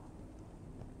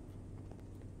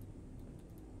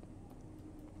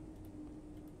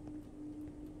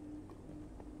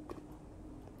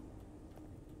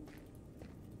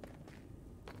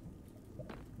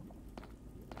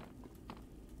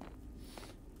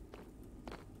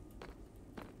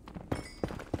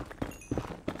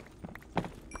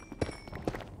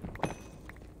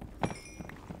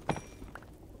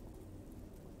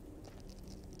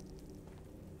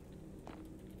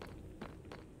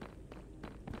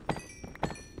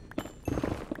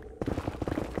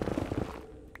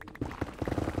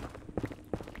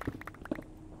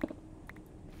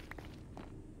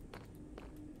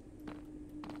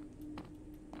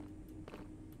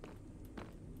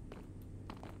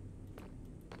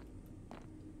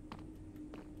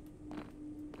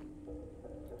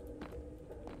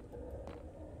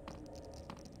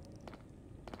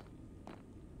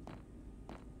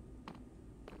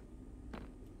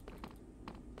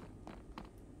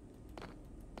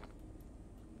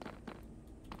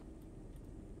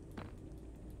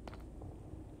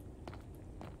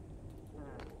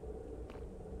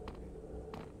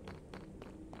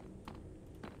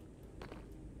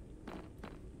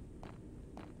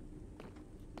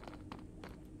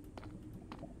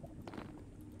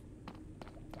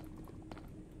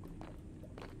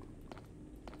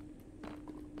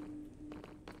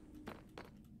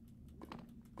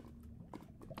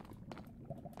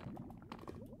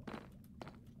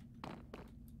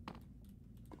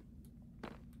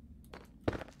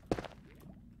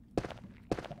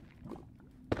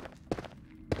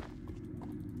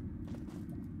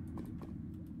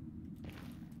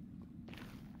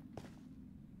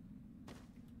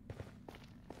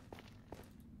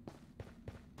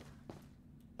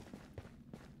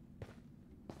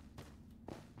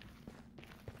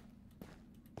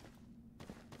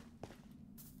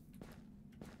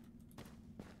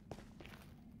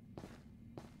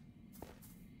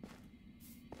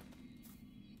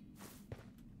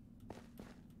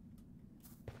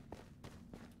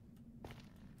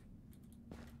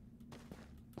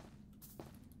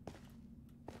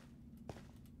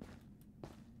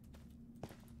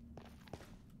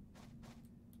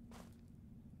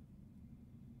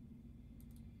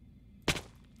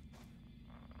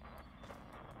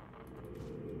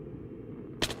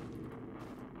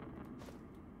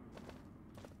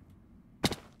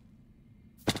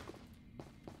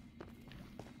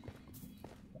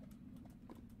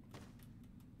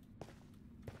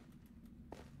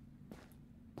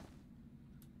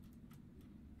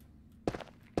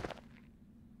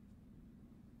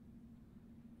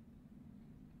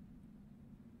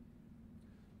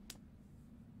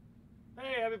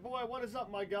 Hey, happy boy, what is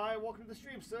up, my guy? Welcome to the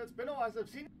stream, sir. It's been a while since I've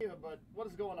seen you, but what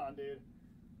is going on, dude?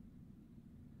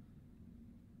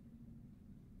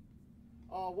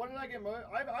 When did I get merch?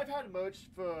 I've had merch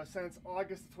since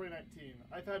August of 2019.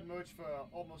 I've had merch for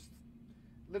almost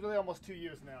literally almost 2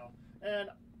 years now. And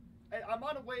I'm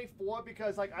on wave 4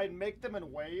 because like I'd make them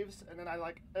in waves, and then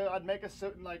I'd make a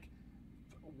certain like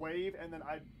wave, and then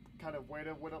I'd kind of wait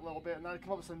with it a little bit, and then I'd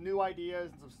come up with some new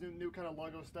ideas and some new kind of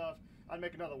logo stuff. I'd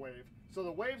make another wave. So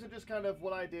the waves are just kind of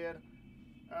what I did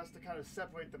as to kind of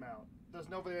separate them out. There's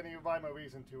no really any rhyme or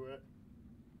reason to it.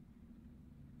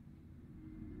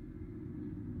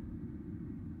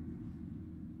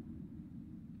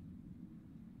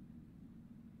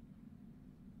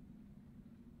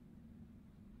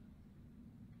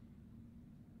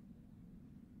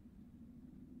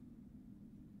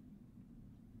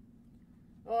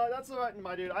 That's alright,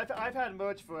 my dude. I've had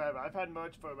merch forever. I've had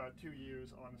merch for about 2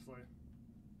 years, honestly.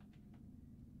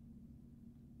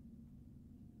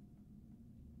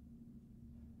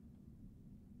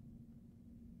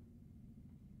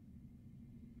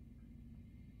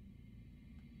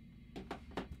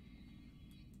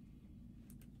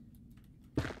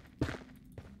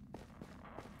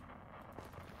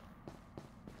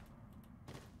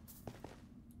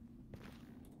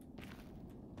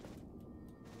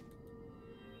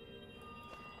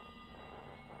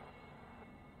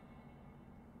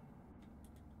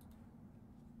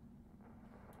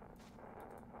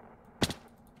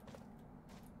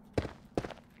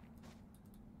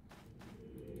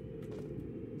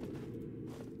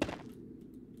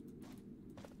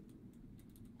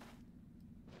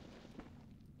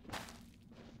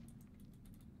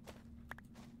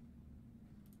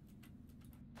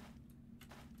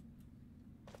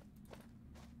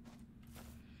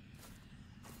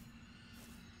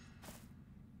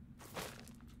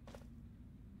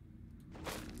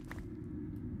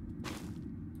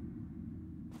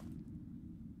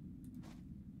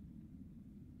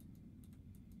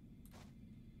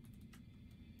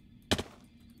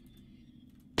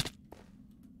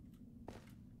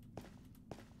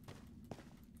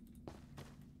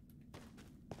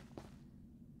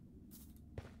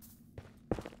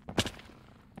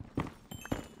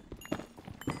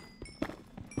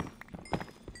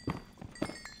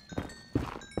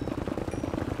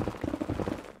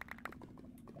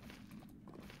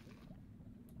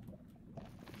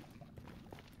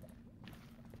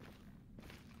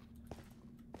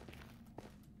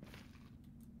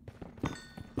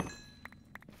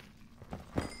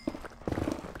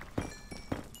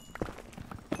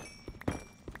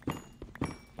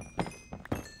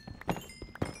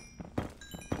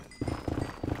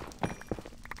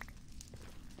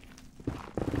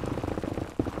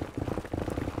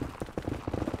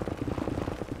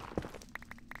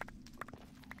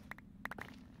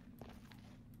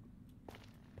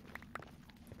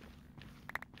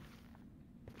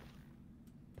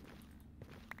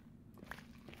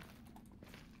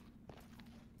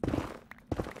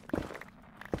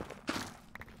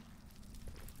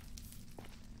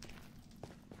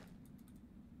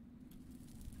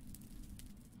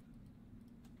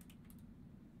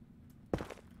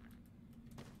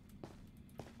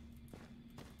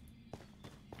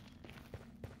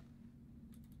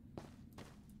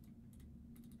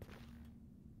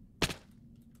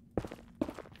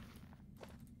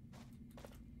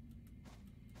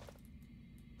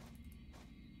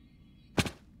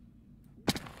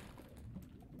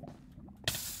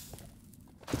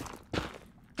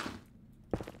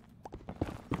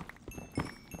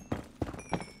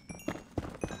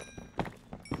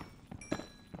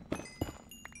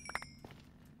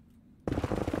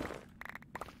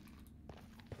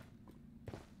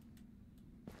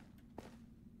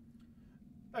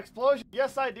 Explosion.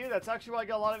 Yes, I do. That's actually where I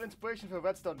get a lot of inspiration for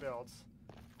redstone builds.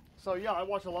 So yeah, I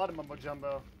watch a lot of Mumbo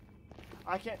Jumbo.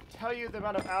 I can't tell you the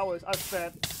amount of hours I've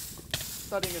spent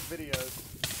studying his videos.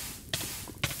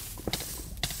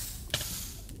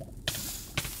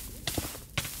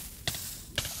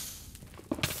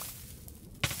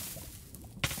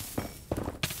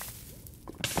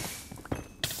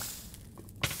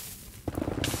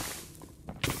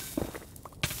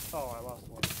 Oh, I lost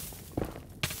one.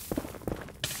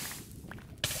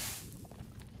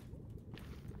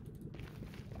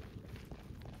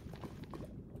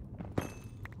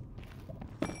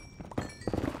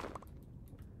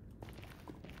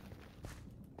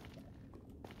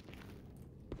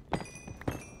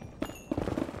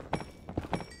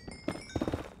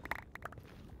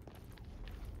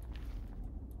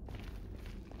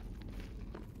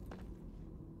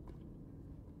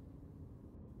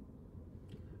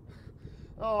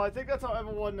 Oh, I think that's how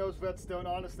everyone knows redstone,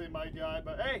 honestly, my guy.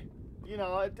 But hey, you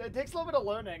know, it takes a little bit of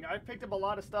learning. I've picked up a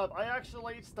lot of stuff. I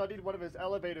actually studied one of his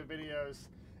elevator videos,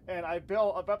 and I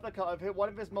built a replica of one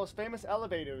of his most famous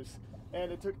elevators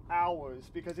and it took hours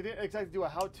because he didn't exactly do a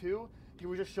how-to. He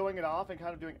was just showing it off and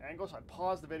kind of doing angles. So I'd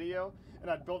pause the video and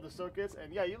I'd build the circuits,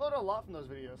 and yeah, you learn a lot from those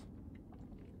videos.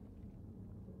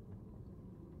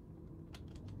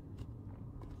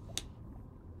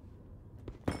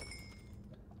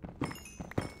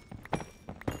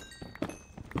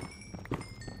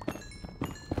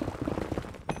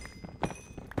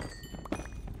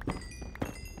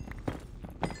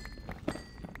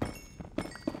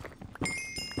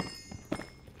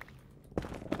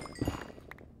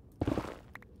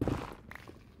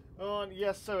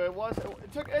 Yes, so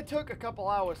it took a couple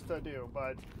hours to do,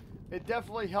 but it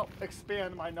definitely helped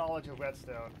expand my knowledge of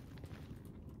redstone.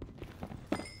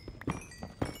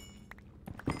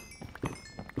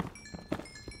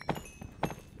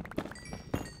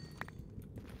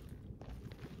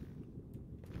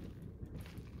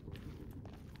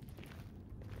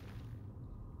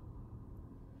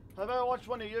 Have I watched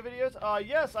one of your videos?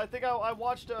 Yes, I think I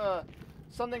watched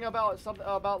something about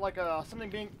something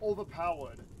being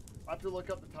overpowered. I have to look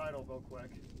up the title real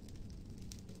quick.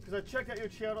 Because I checked out your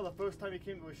channel the first time you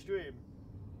came to a stream.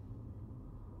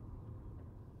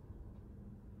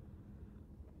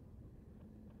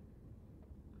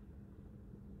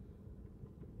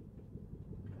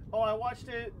 Oh, I watched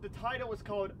it. The title was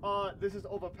called, This is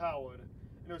Overpowered.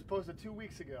 And it was posted 2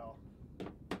 weeks ago.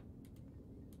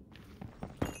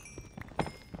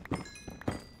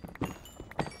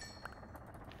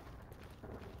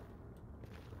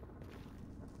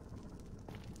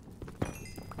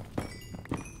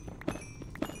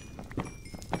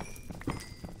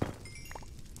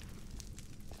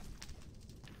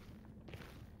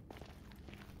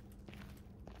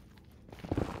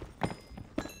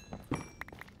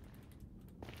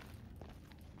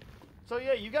 So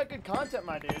yeah, you got good content,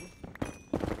 my dude.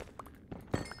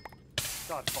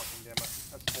 God fucking damn it.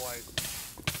 That's twice.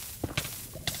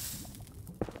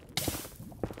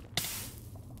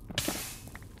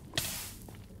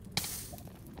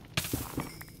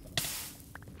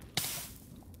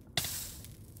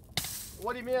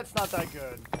 What do you mean it's not that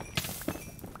good?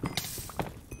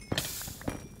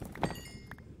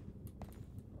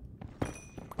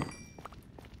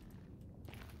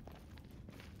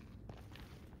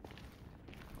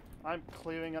 I'm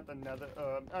clearing out the nether.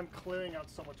 I'm clearing out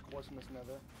so much quartz from this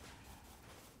nether.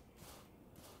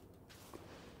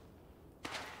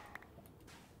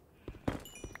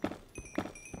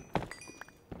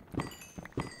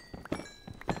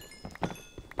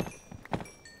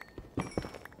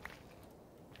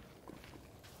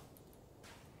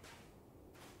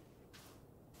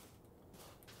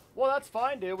 Well, that's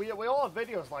fine, dude. We all have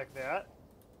videos like that.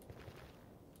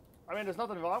 I mean, there's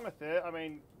nothing wrong with it. I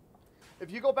mean, if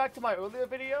you go back to my earlier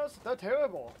videos, they're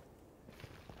terrible.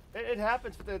 It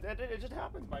happens, but it just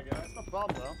happens, my guy. It's no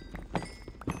problem, though.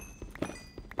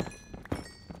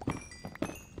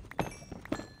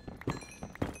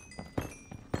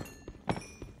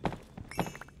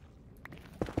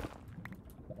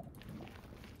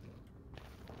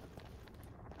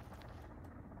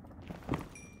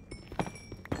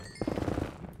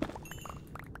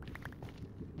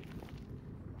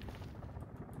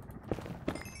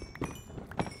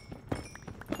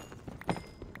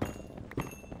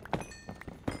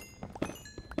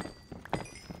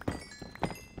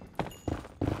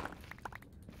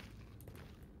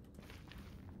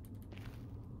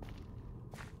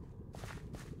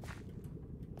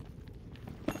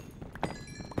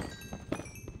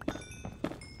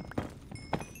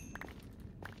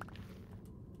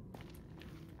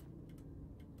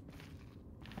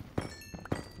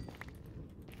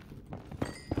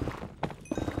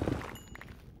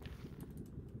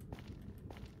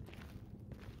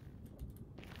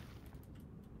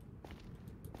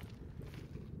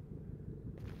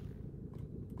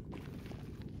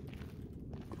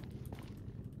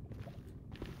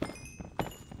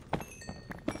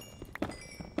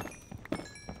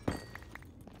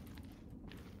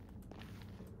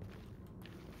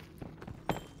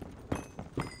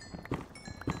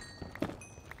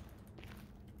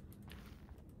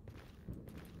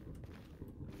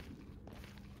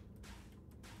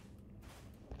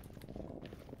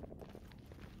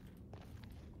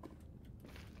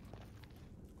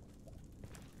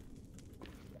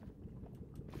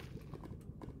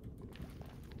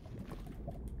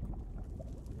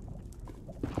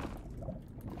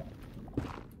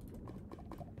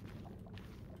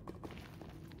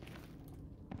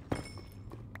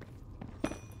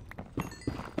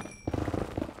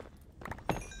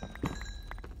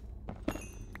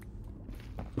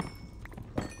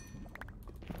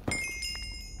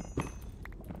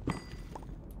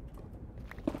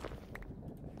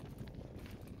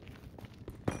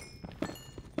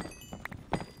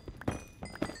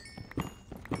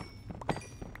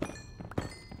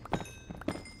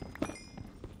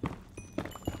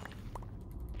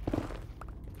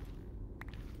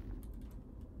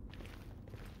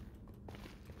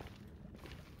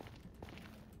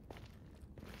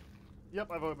 Yep,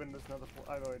 I've already been this another.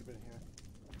 I've already been here.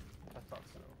 I thought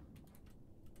so.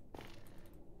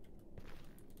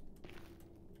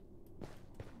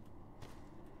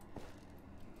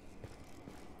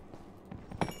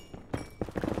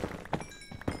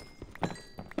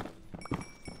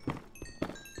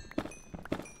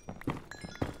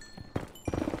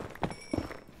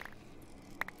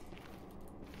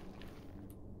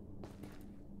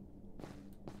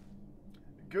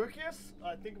 Gurkius,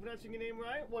 I think I'm pronouncing your name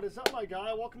right. What is up, my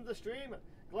guy? Welcome to the stream.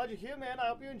 Glad you're here, man. I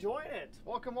hope you're enjoying it.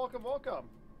 Welcome, welcome, welcome.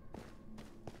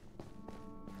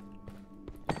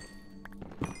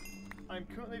 I'm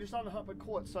currently just on the hunt for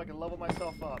quartz so I can level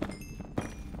myself up.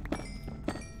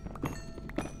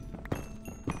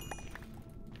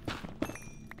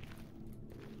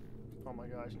 Oh my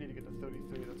gosh, I need to get to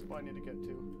 33. That's what I need to get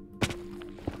to.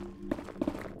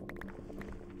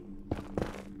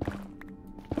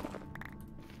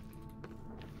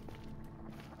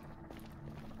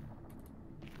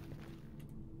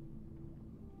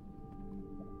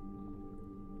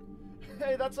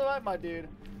 Hey, that's alright, my dude.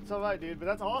 It's alright, dude. But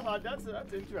that's all.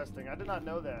 That's interesting. I did not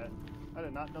know that. I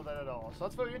did not know that at all. So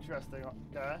that's very interesting,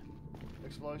 guy.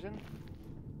 Explosion.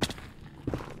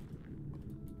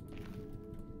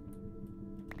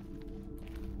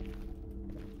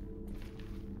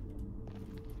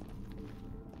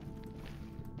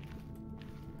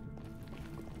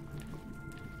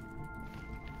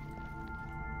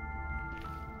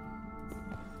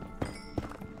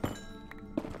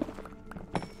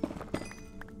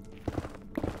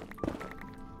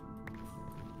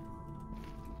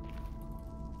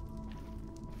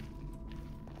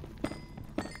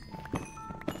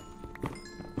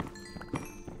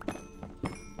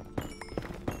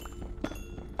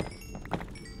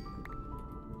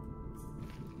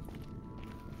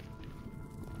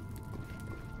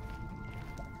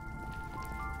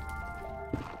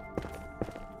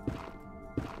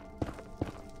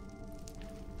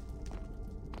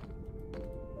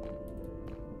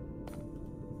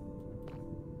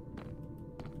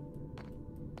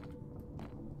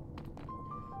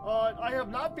 I have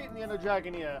not beaten the Ender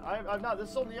Dragon yet. I've not. This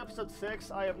is only episode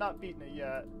 6. I have not beaten it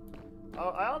yet.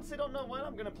 I honestly don't know when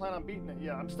I'm gonna plan on beating it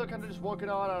yet. I'm still kind of just working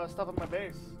on stuff at my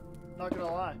base. Not gonna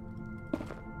lie.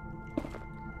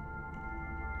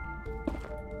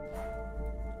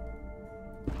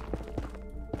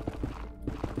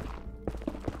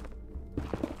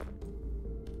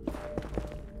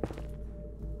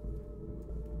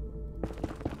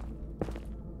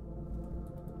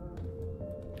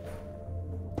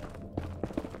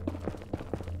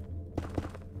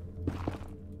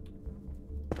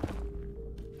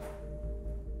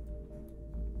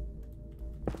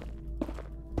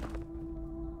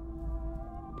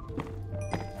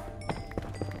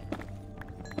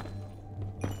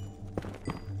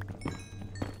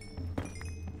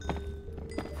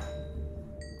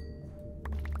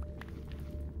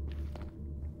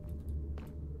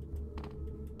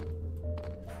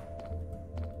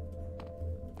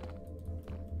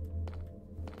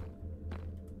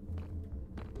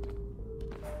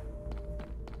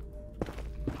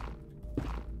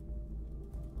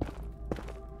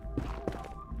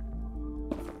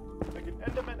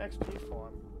 XP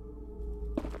farm.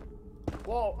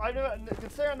 Well,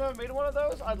 considering I never made one of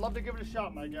those, I'd love to give it a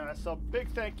shot, my guy. So big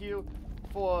thank you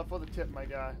for the tip, my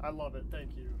guy. I love it.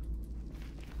 Thank you.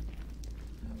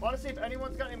 Honestly, if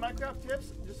anyone's got any Minecraft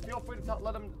tips, just feel free to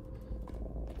let them.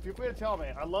 Feel free to tell me.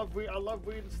 I love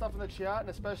reading stuff in the chat, and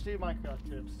especially Minecraft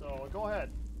tips. So go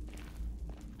ahead.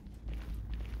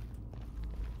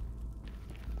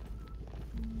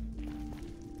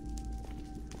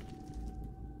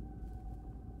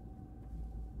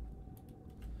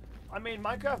 I mean,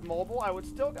 Minecraft Mobile, I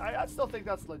still think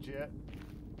that's legit.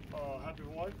 Happy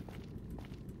one.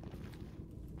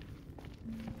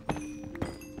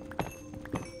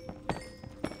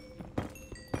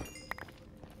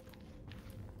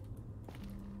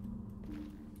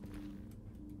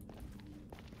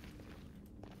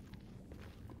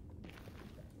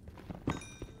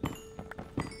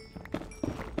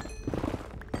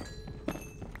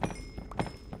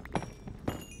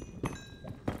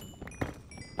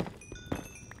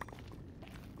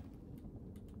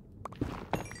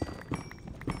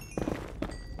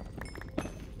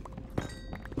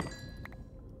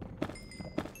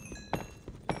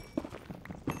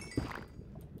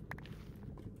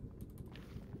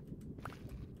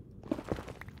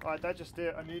 Alright, that just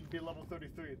did. I need to be level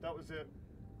 33. That was it.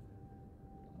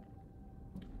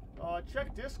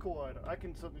 Check Discord. I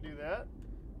can certainly do that.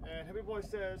 And Heavy Boy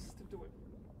says to do it.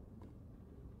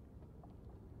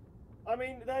 I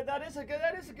mean, that is a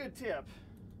good tip.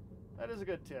 That is a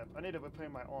good tip. I need to repair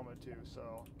my armor too,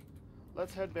 so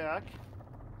let's head back.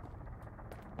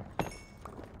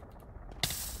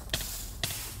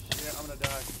 Shit, I'm gonna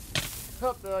die.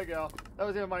 Oh, there I go. That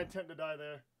was even my intent to die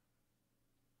there.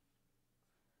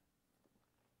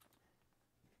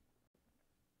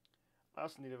 I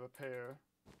also need to repair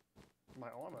my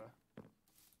armor.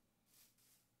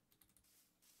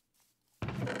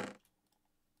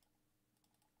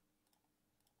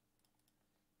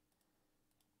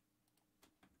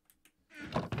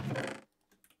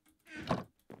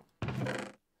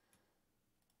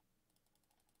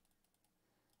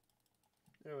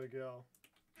 There we go.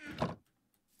 And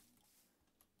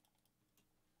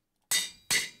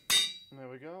there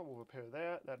we go. We'll repair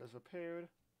that. That is repaired.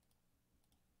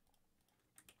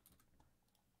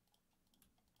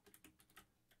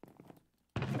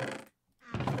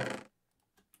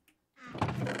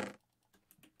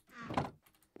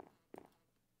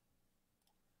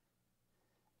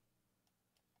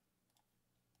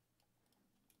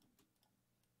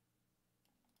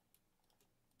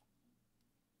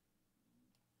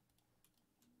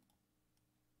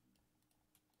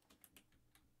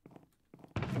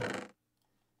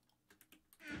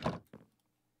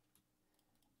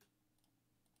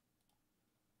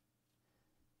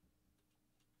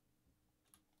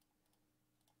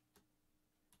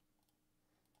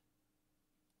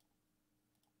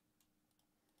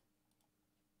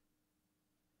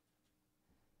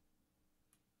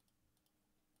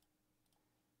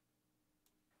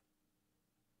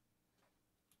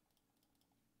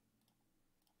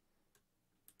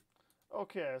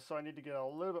 Okay, so I need to get a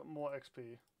little bit more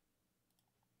XP.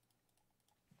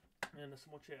 And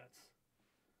some more chats.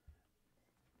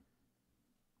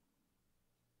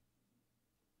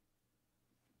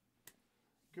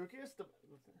 Cookies?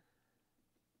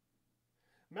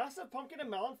 Massive pumpkin and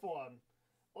melon form.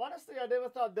 Honestly, I never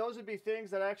thought those would be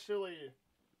things that actually...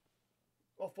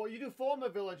 Well, you do former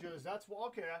villagers, that's...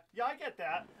 Okay, yeah, I get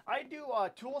that. I do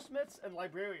toolsmiths and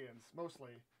librarians,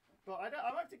 mostly. But I'd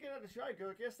like to give it a try,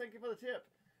 Cookies. Thank you for the tip.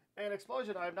 And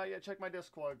Explosion, I have not yet checked my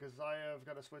Discord, because I have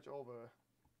got to switch over.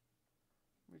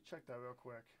 Let me check that real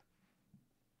quick.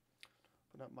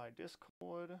 Open up my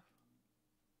Discord.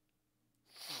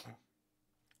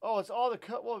 Oh, it's all the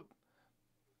cut. Well,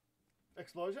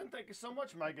 Explosion, thank you so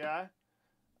much, my guy.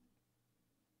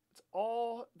 It's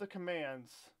all the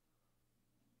commands.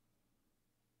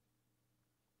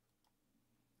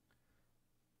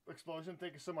 Explosion,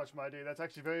 thank you so much, my dude. That's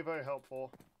actually very, very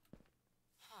helpful.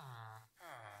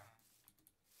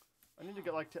 I need to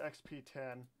get like to XP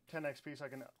 10. 10 XP so I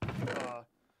can get all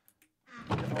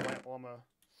my armor.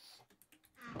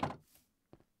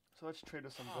 So let's trade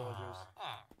with some villagers.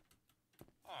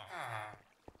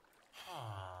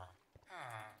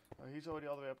 Oh, he's already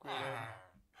all the way upgraded.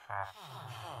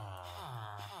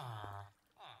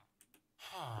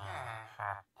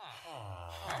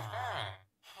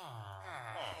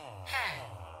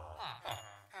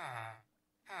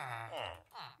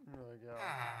 There we go.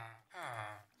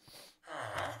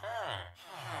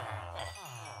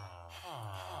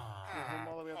 Get him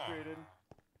all the way upgraded.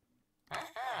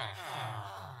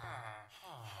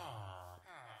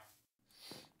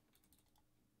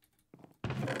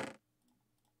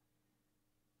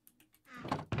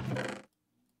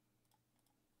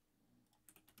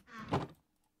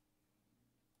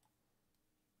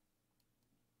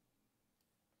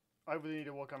 I really need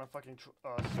to work on a fucking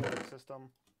sorting system.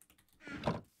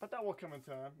 But that will come in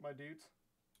time, my dudes.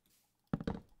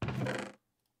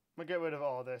 I'm gonna get rid of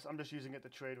all of this. I'm just using it to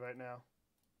trade right now.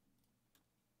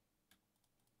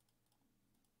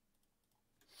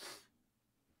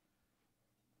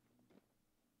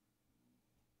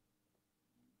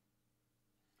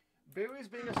 Berries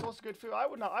being a source of good food. I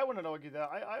wouldn't argue that.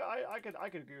 I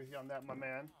could agree with you on that, my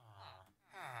man.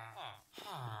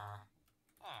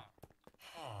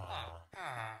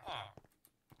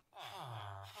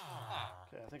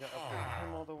 Okay, I think I upgraded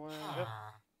him all the way. Yep.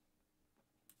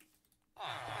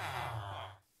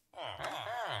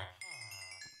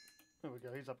 There we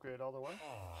go, he's upgraded all the way.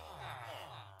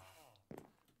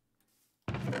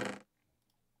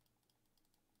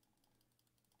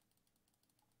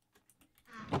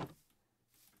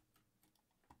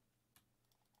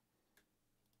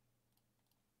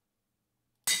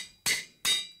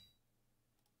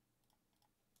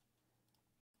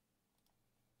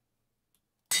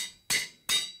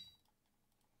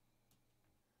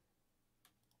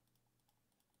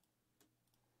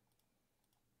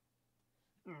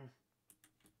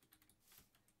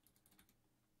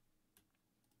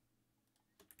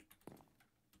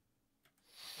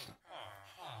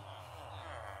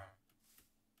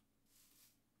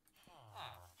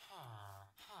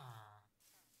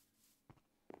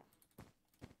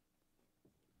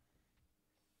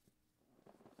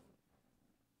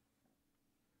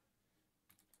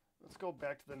 go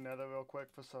back to the nether real quick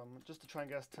for some, just to try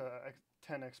and get us to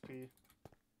 10 XP.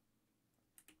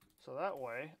 So that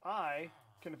way, I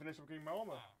can finish upgrading my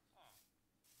armor.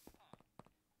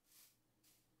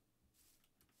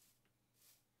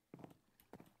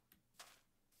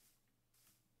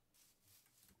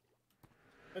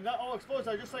 And that all exposed,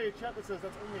 I just saw a chat that says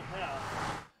that's only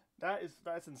half.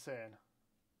 That's insane.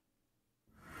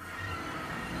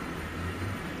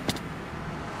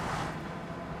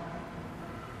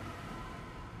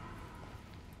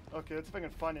 Okay, let's see if I can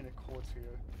find any quartz here.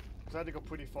 Because I had to go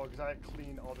pretty far because I had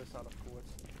cleaned all this out of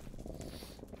quartz.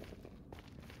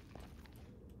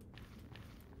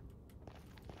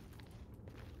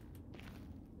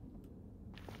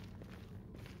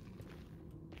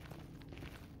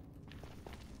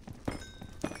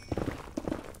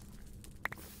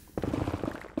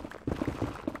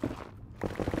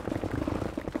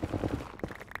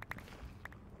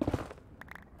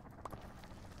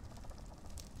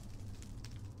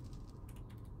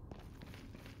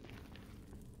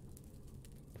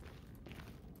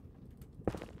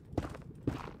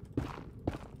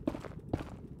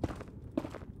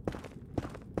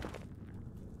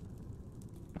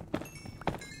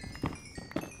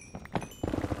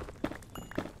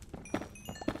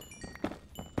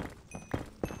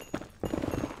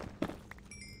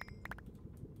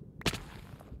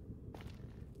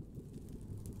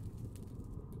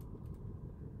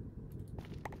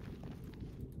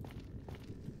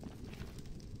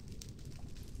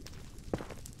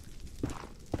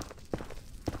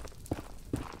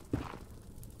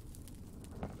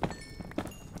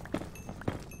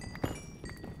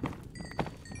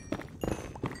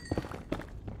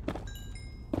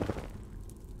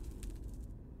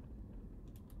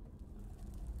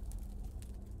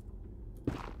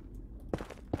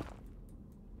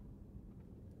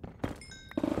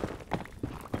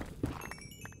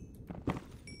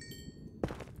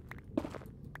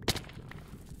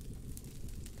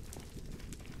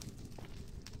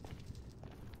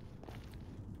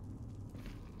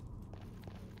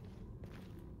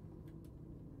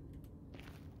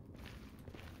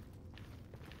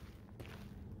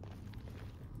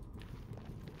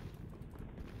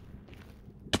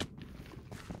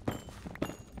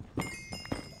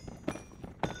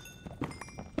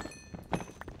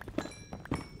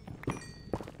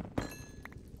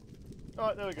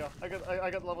 Oh, there we go. I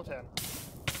got level 10.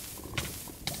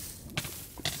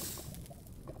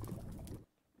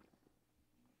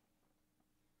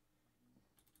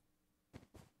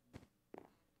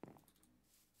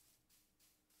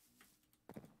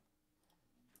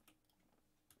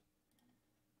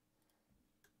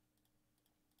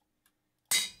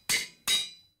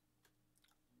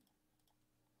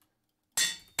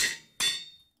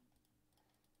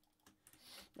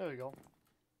 There we go.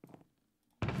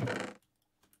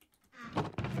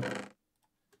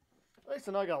 At least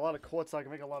I know I got a lot of quartz so I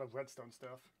can make a lot of redstone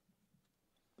stuff.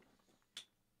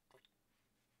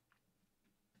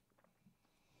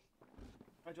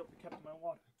 I dropped the cap in my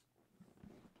water.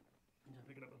 I'm gonna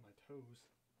pick it up with my toes.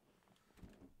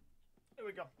 There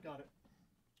we go. Got it.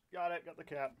 Got it. Got the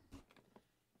cap.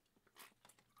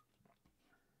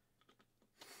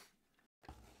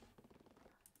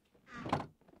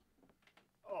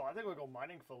 Oh, I think we'll go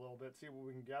mining for a little bit, see what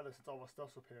we can gather since all our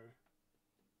stuff's repaired.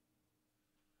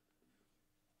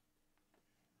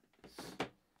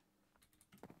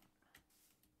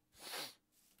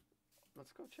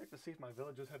 Let's go check to see if my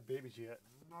villagers have babies yet.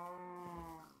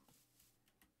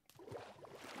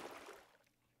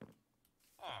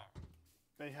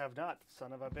 They have not,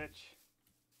 son of a bitch.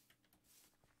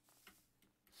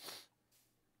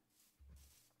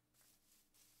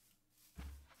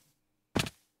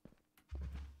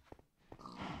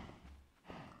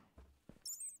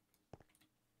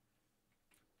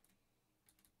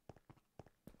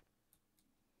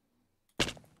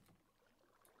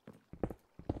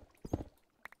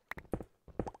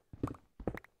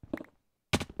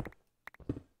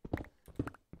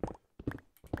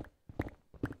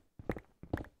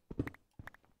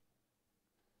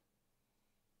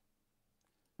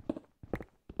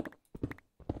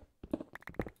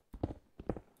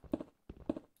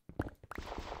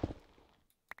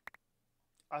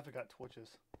 I forgot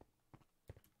torches.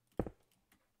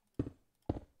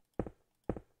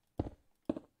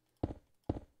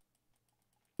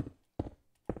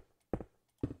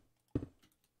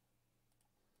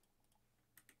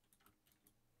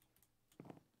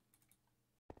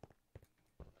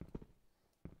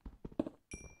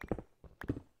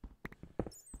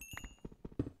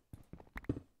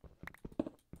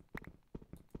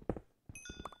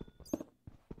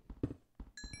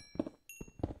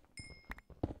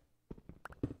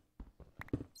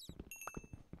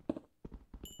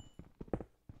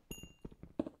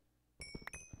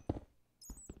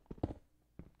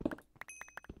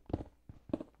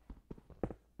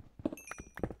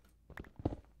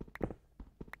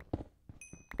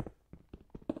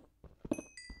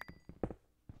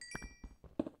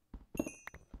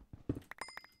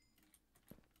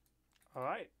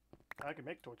 Alright. I can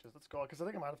make torches. Let's go. Because I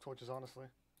think I'm out of torches, honestly.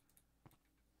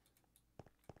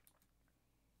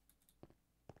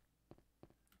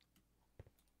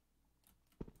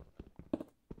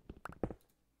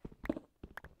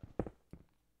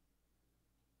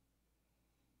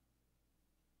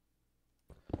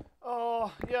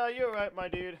 Oh, yeah, you're right, my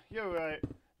dude. You're right.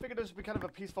 Figured this would be kind of a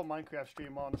peaceful Minecraft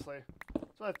stream, honestly.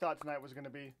 That's what I thought tonight was going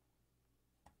to be.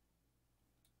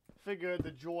 Figured the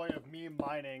joy of me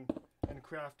mining and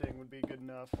crafting would be good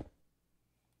enough.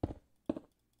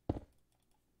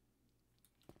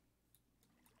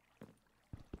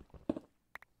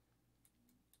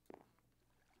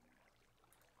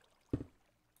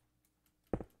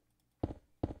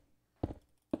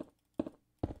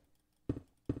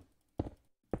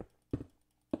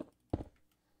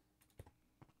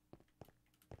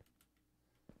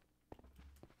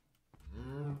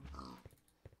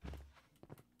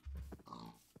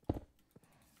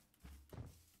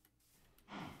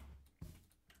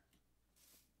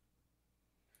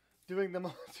 Doing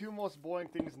the two most boring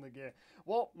things in the game.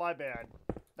 Well, my bad.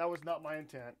 That was not my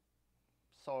intent.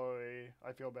 Sorry.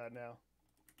 I feel bad now.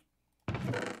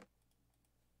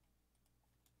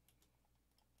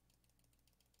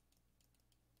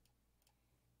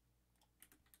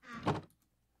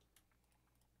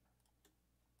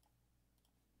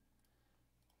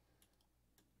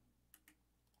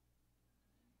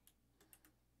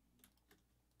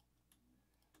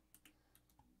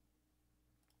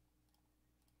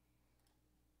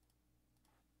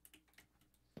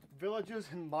 Villages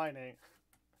and mining.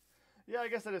 Yeah, I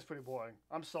guess that is pretty boring.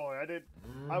 I'm sorry.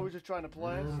 I was just trying to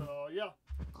play, so yeah.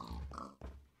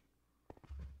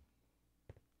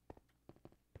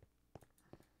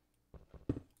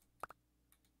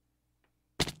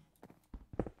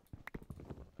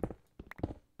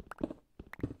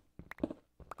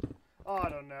 Oh, I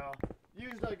don't know.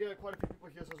 Usually I get quite a few people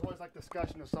here, so there's always like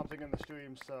discussion or something in the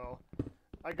stream, so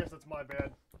I guess that's my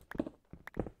bad.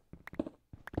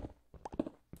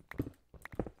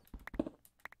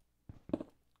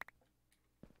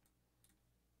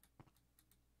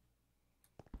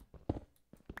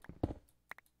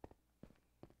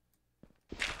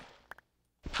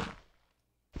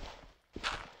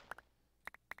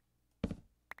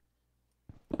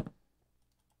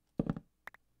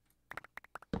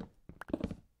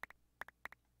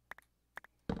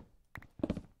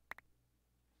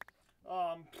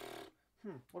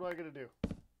 What do I gotta do?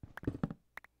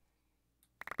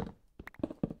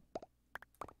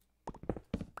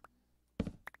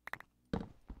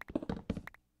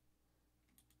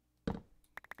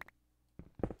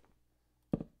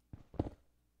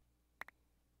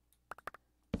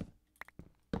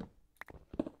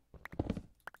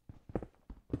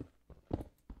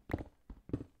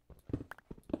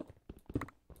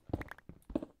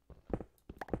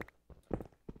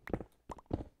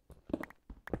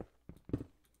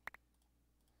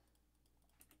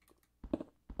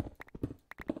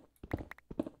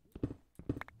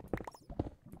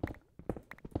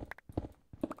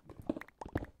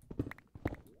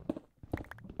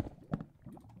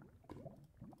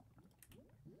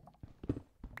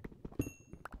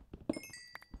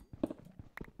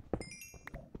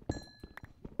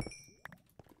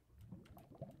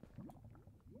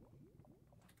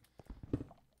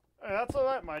 Hey, that's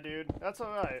alright, my dude. That's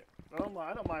alright. I don't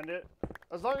mind it.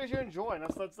 As long as you're enjoying.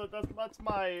 That's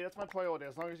my priority.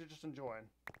 As long as you're just enjoying.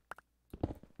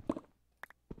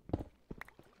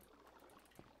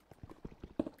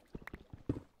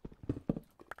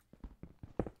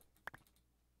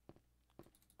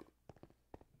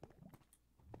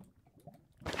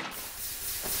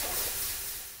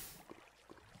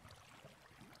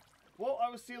 Well, I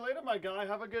will see you later, my guy.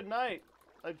 Have a good night.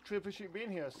 I truly appreciate you being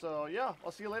here. So, yeah,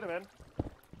 I'll see you later, man.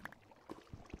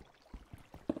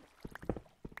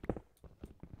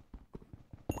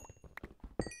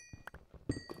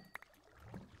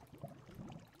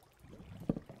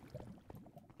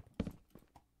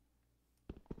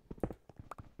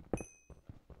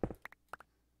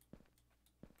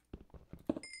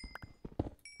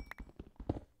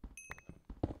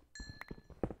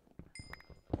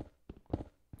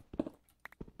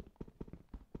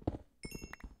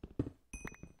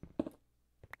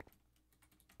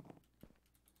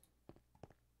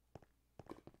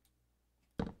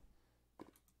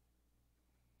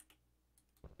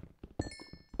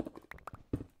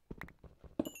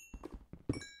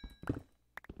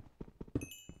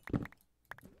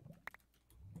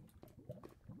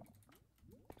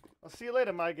 I'll see you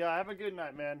later, my guy. Have a good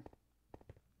night, man.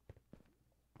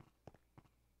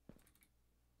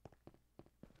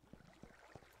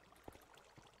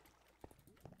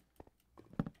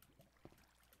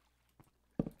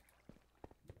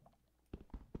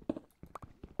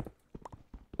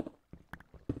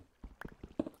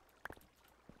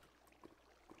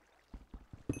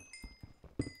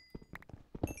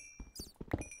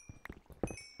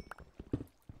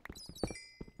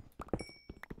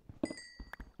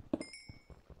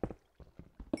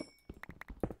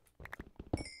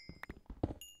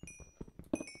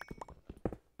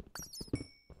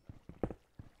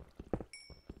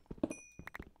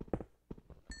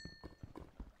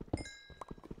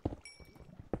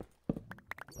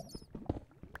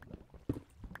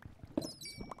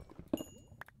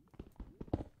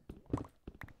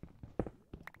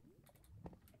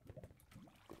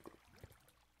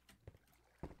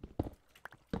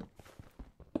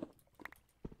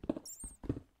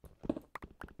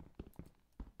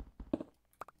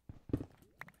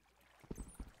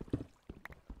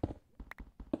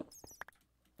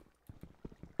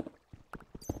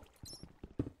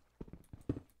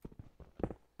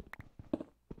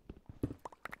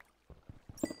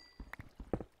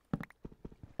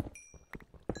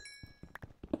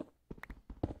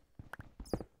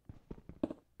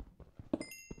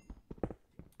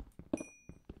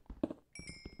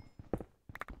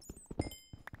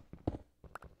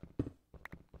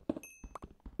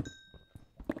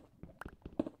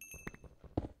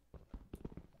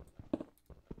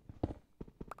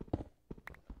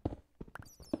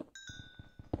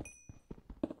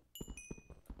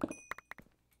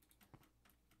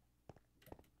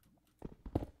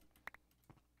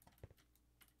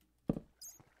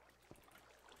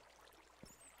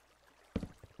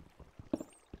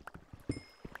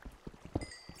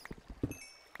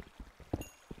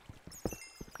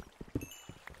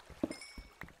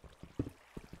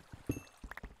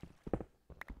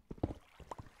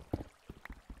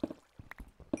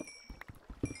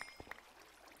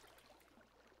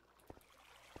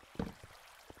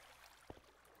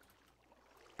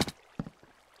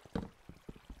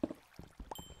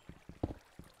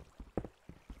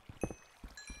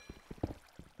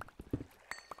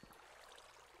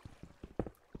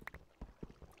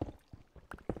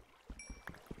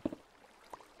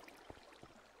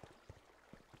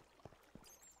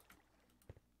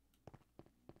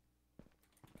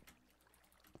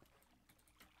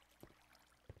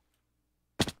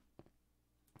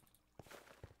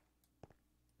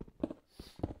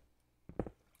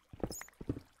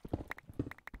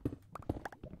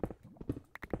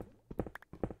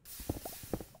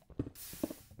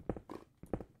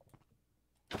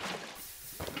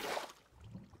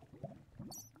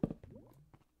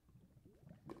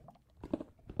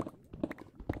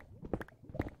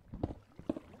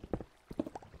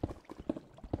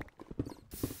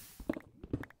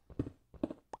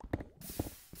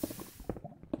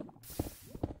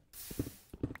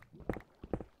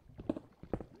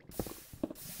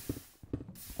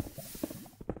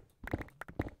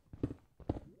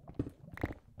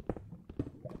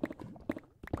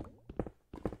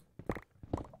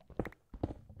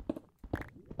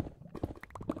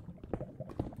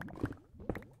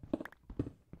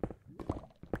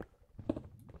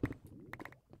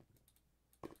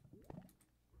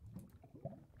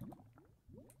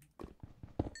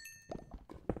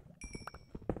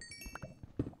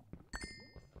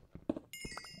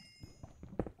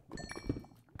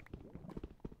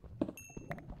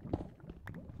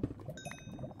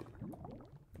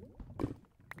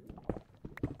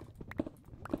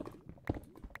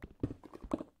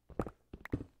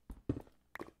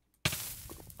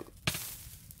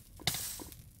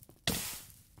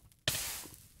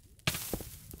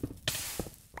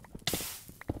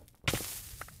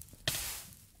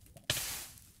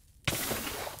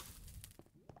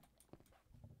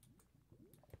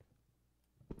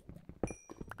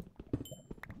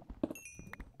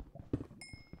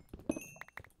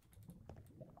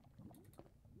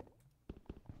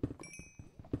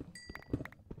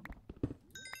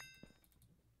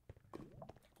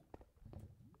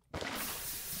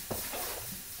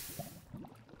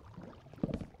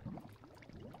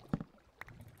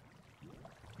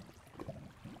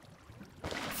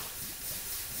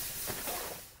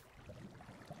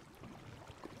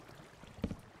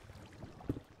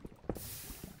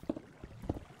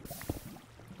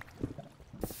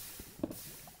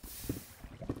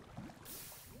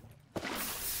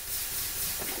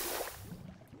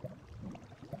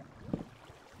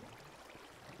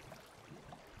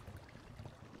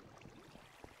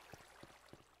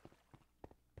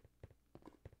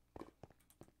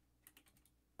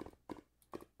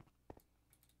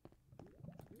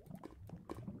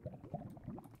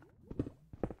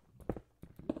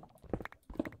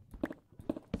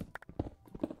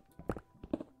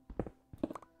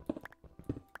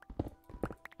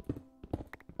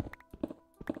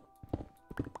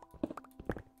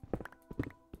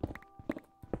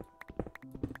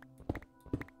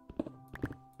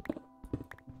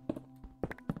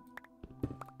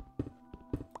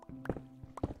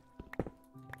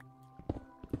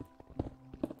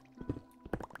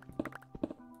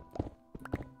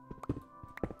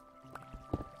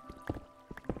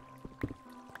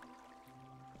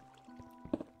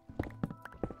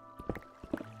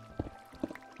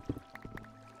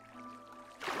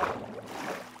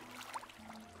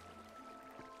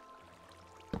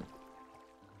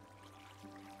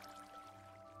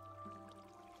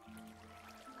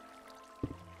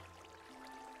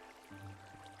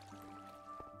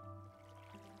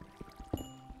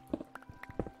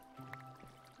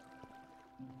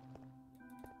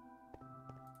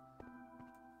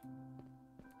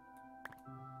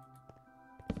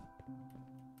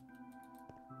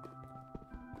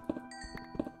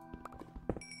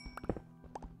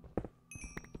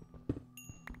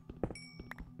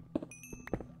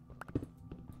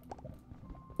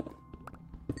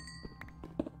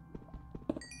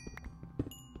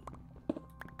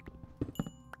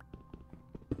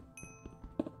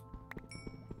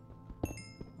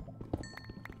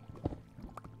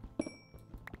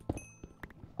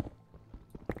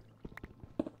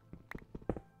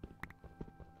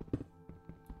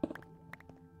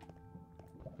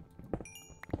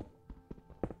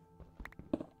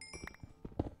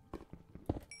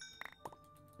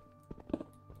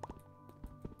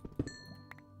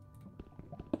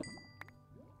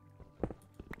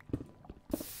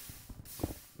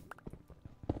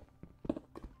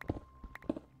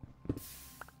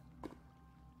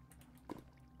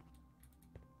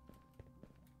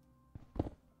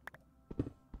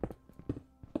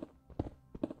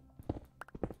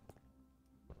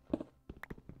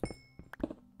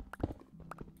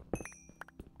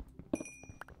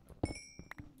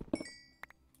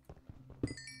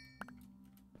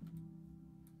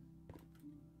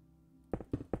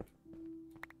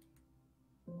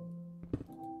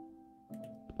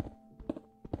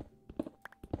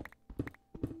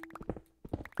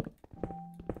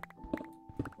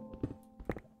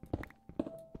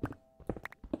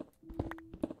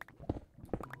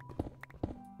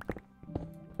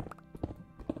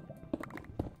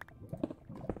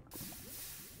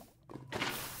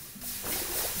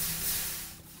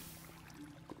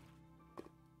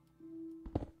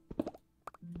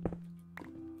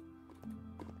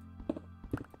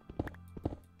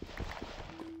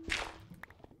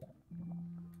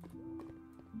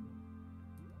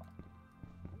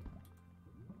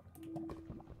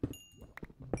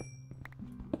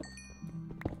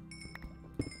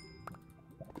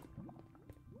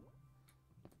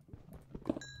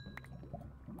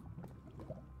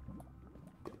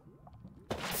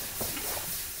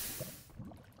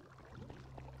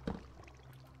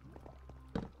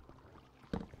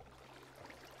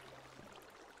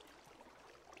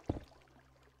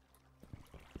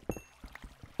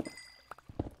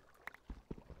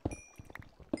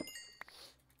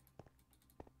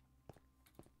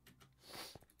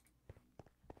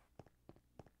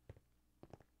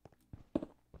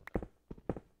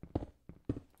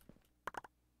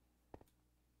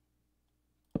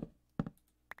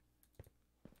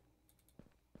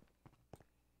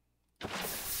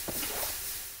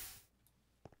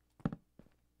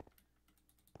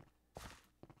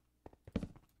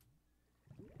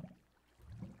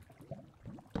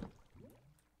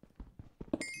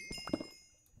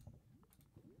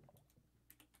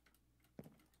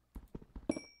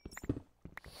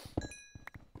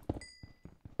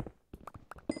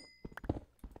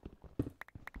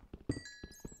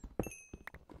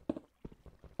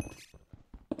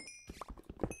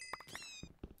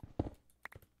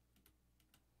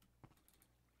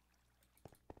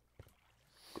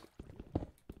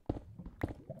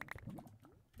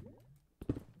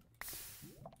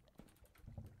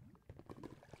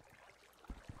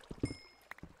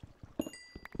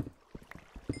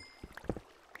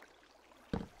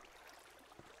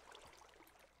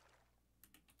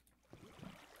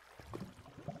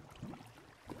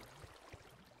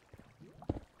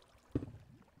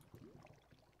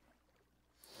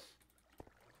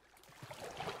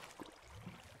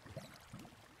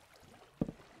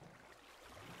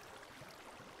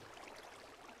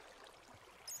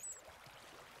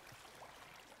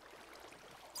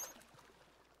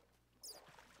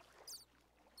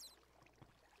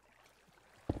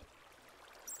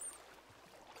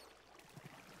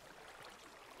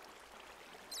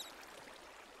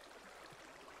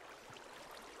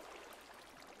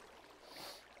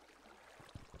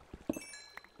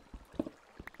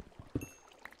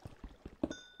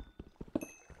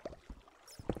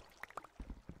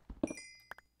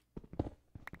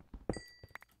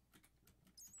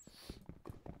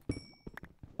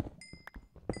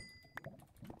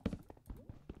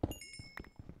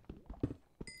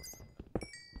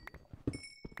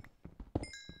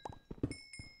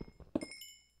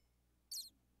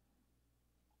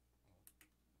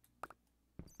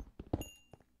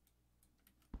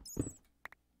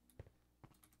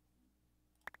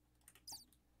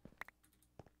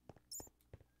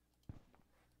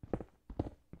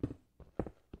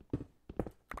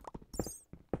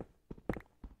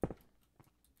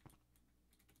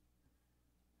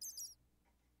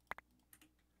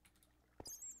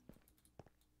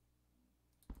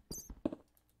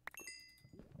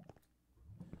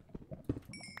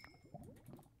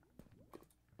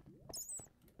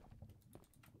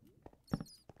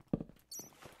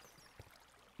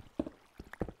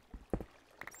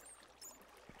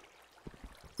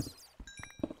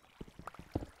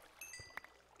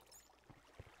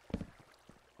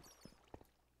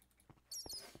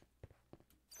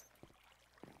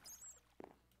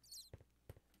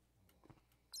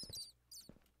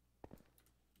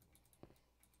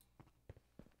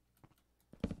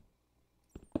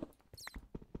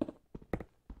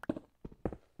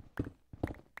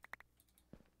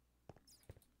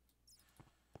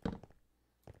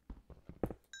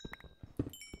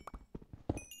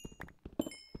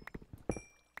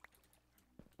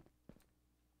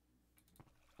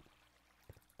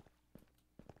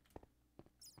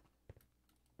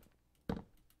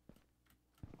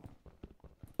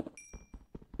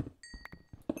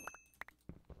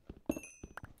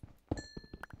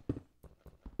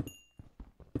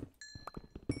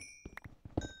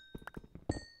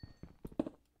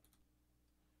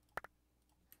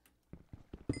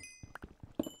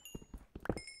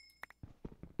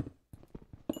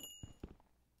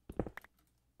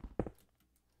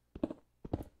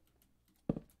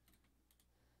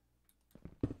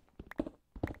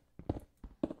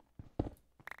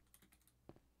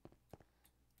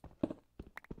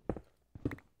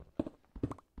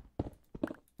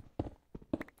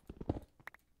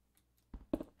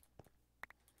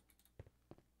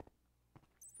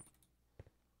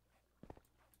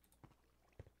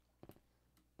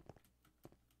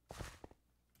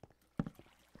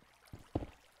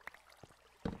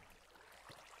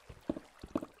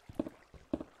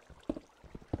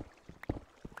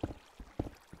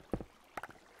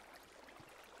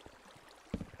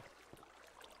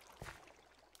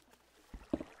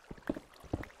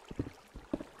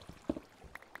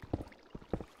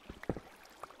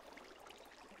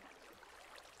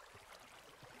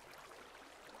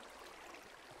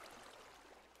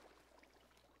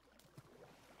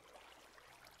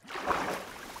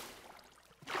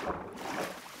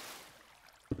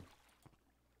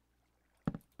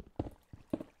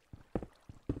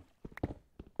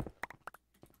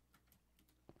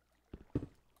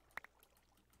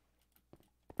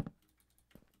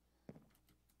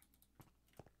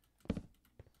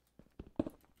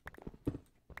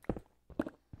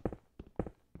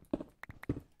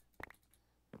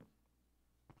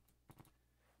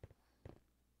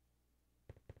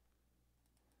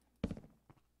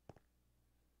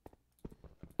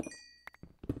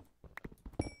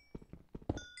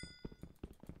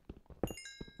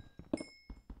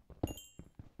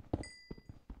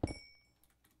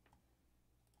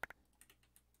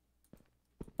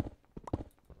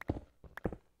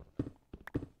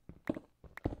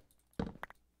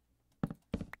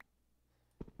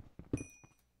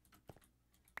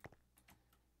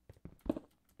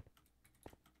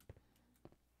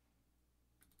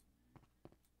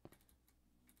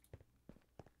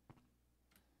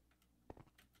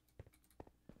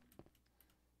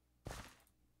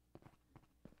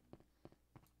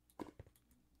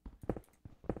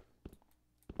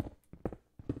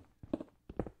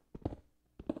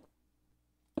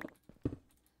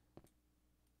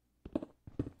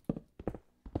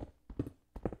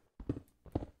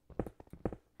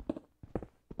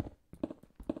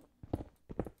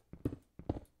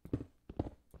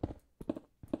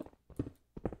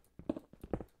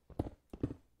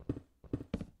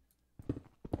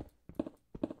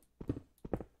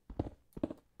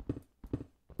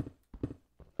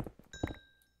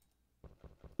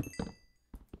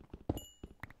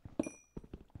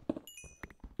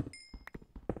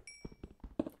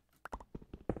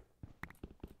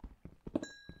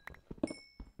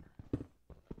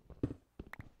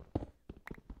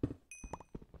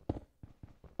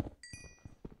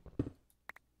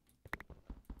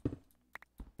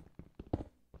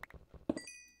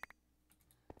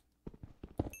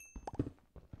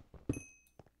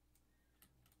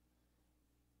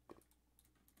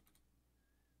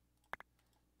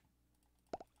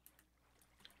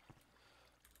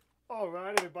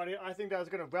 Alright, everybody, I think that was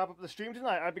going to wrap up the stream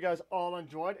tonight. I hope you guys all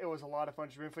enjoyed. It was a lot of fun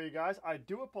streaming for you guys. I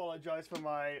do apologize for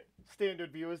my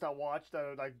standard viewers that watch, that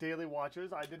are like daily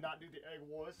watchers. I did not do the Egg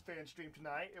Wars fan stream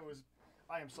tonight.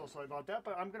 I am so sorry about that,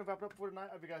 but I'm going to wrap it up for tonight.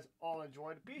 I hope you guys all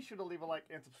enjoyed. Be sure to leave a like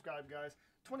and subscribe, guys.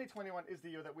 2021 is the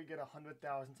year that we get 100,000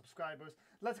 subscribers.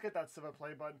 Let's get that silver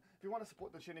play button. If you want to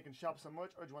support the channel, you can shop some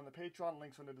merch or join the Patreon.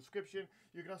 Links are in the description.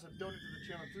 You can also donate to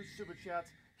the channel through Super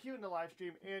Chats here in the live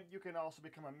stream, and you can also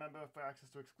become a member for access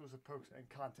to exclusive perks and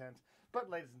content. But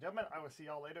ladies and gentlemen, I will see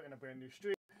y'all later in a brand new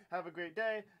stream. Have a great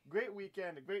day, great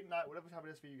weekend, a great night, whatever time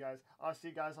it is for you guys. I'll see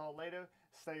you guys all later.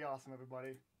 Stay awesome,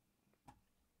 everybody.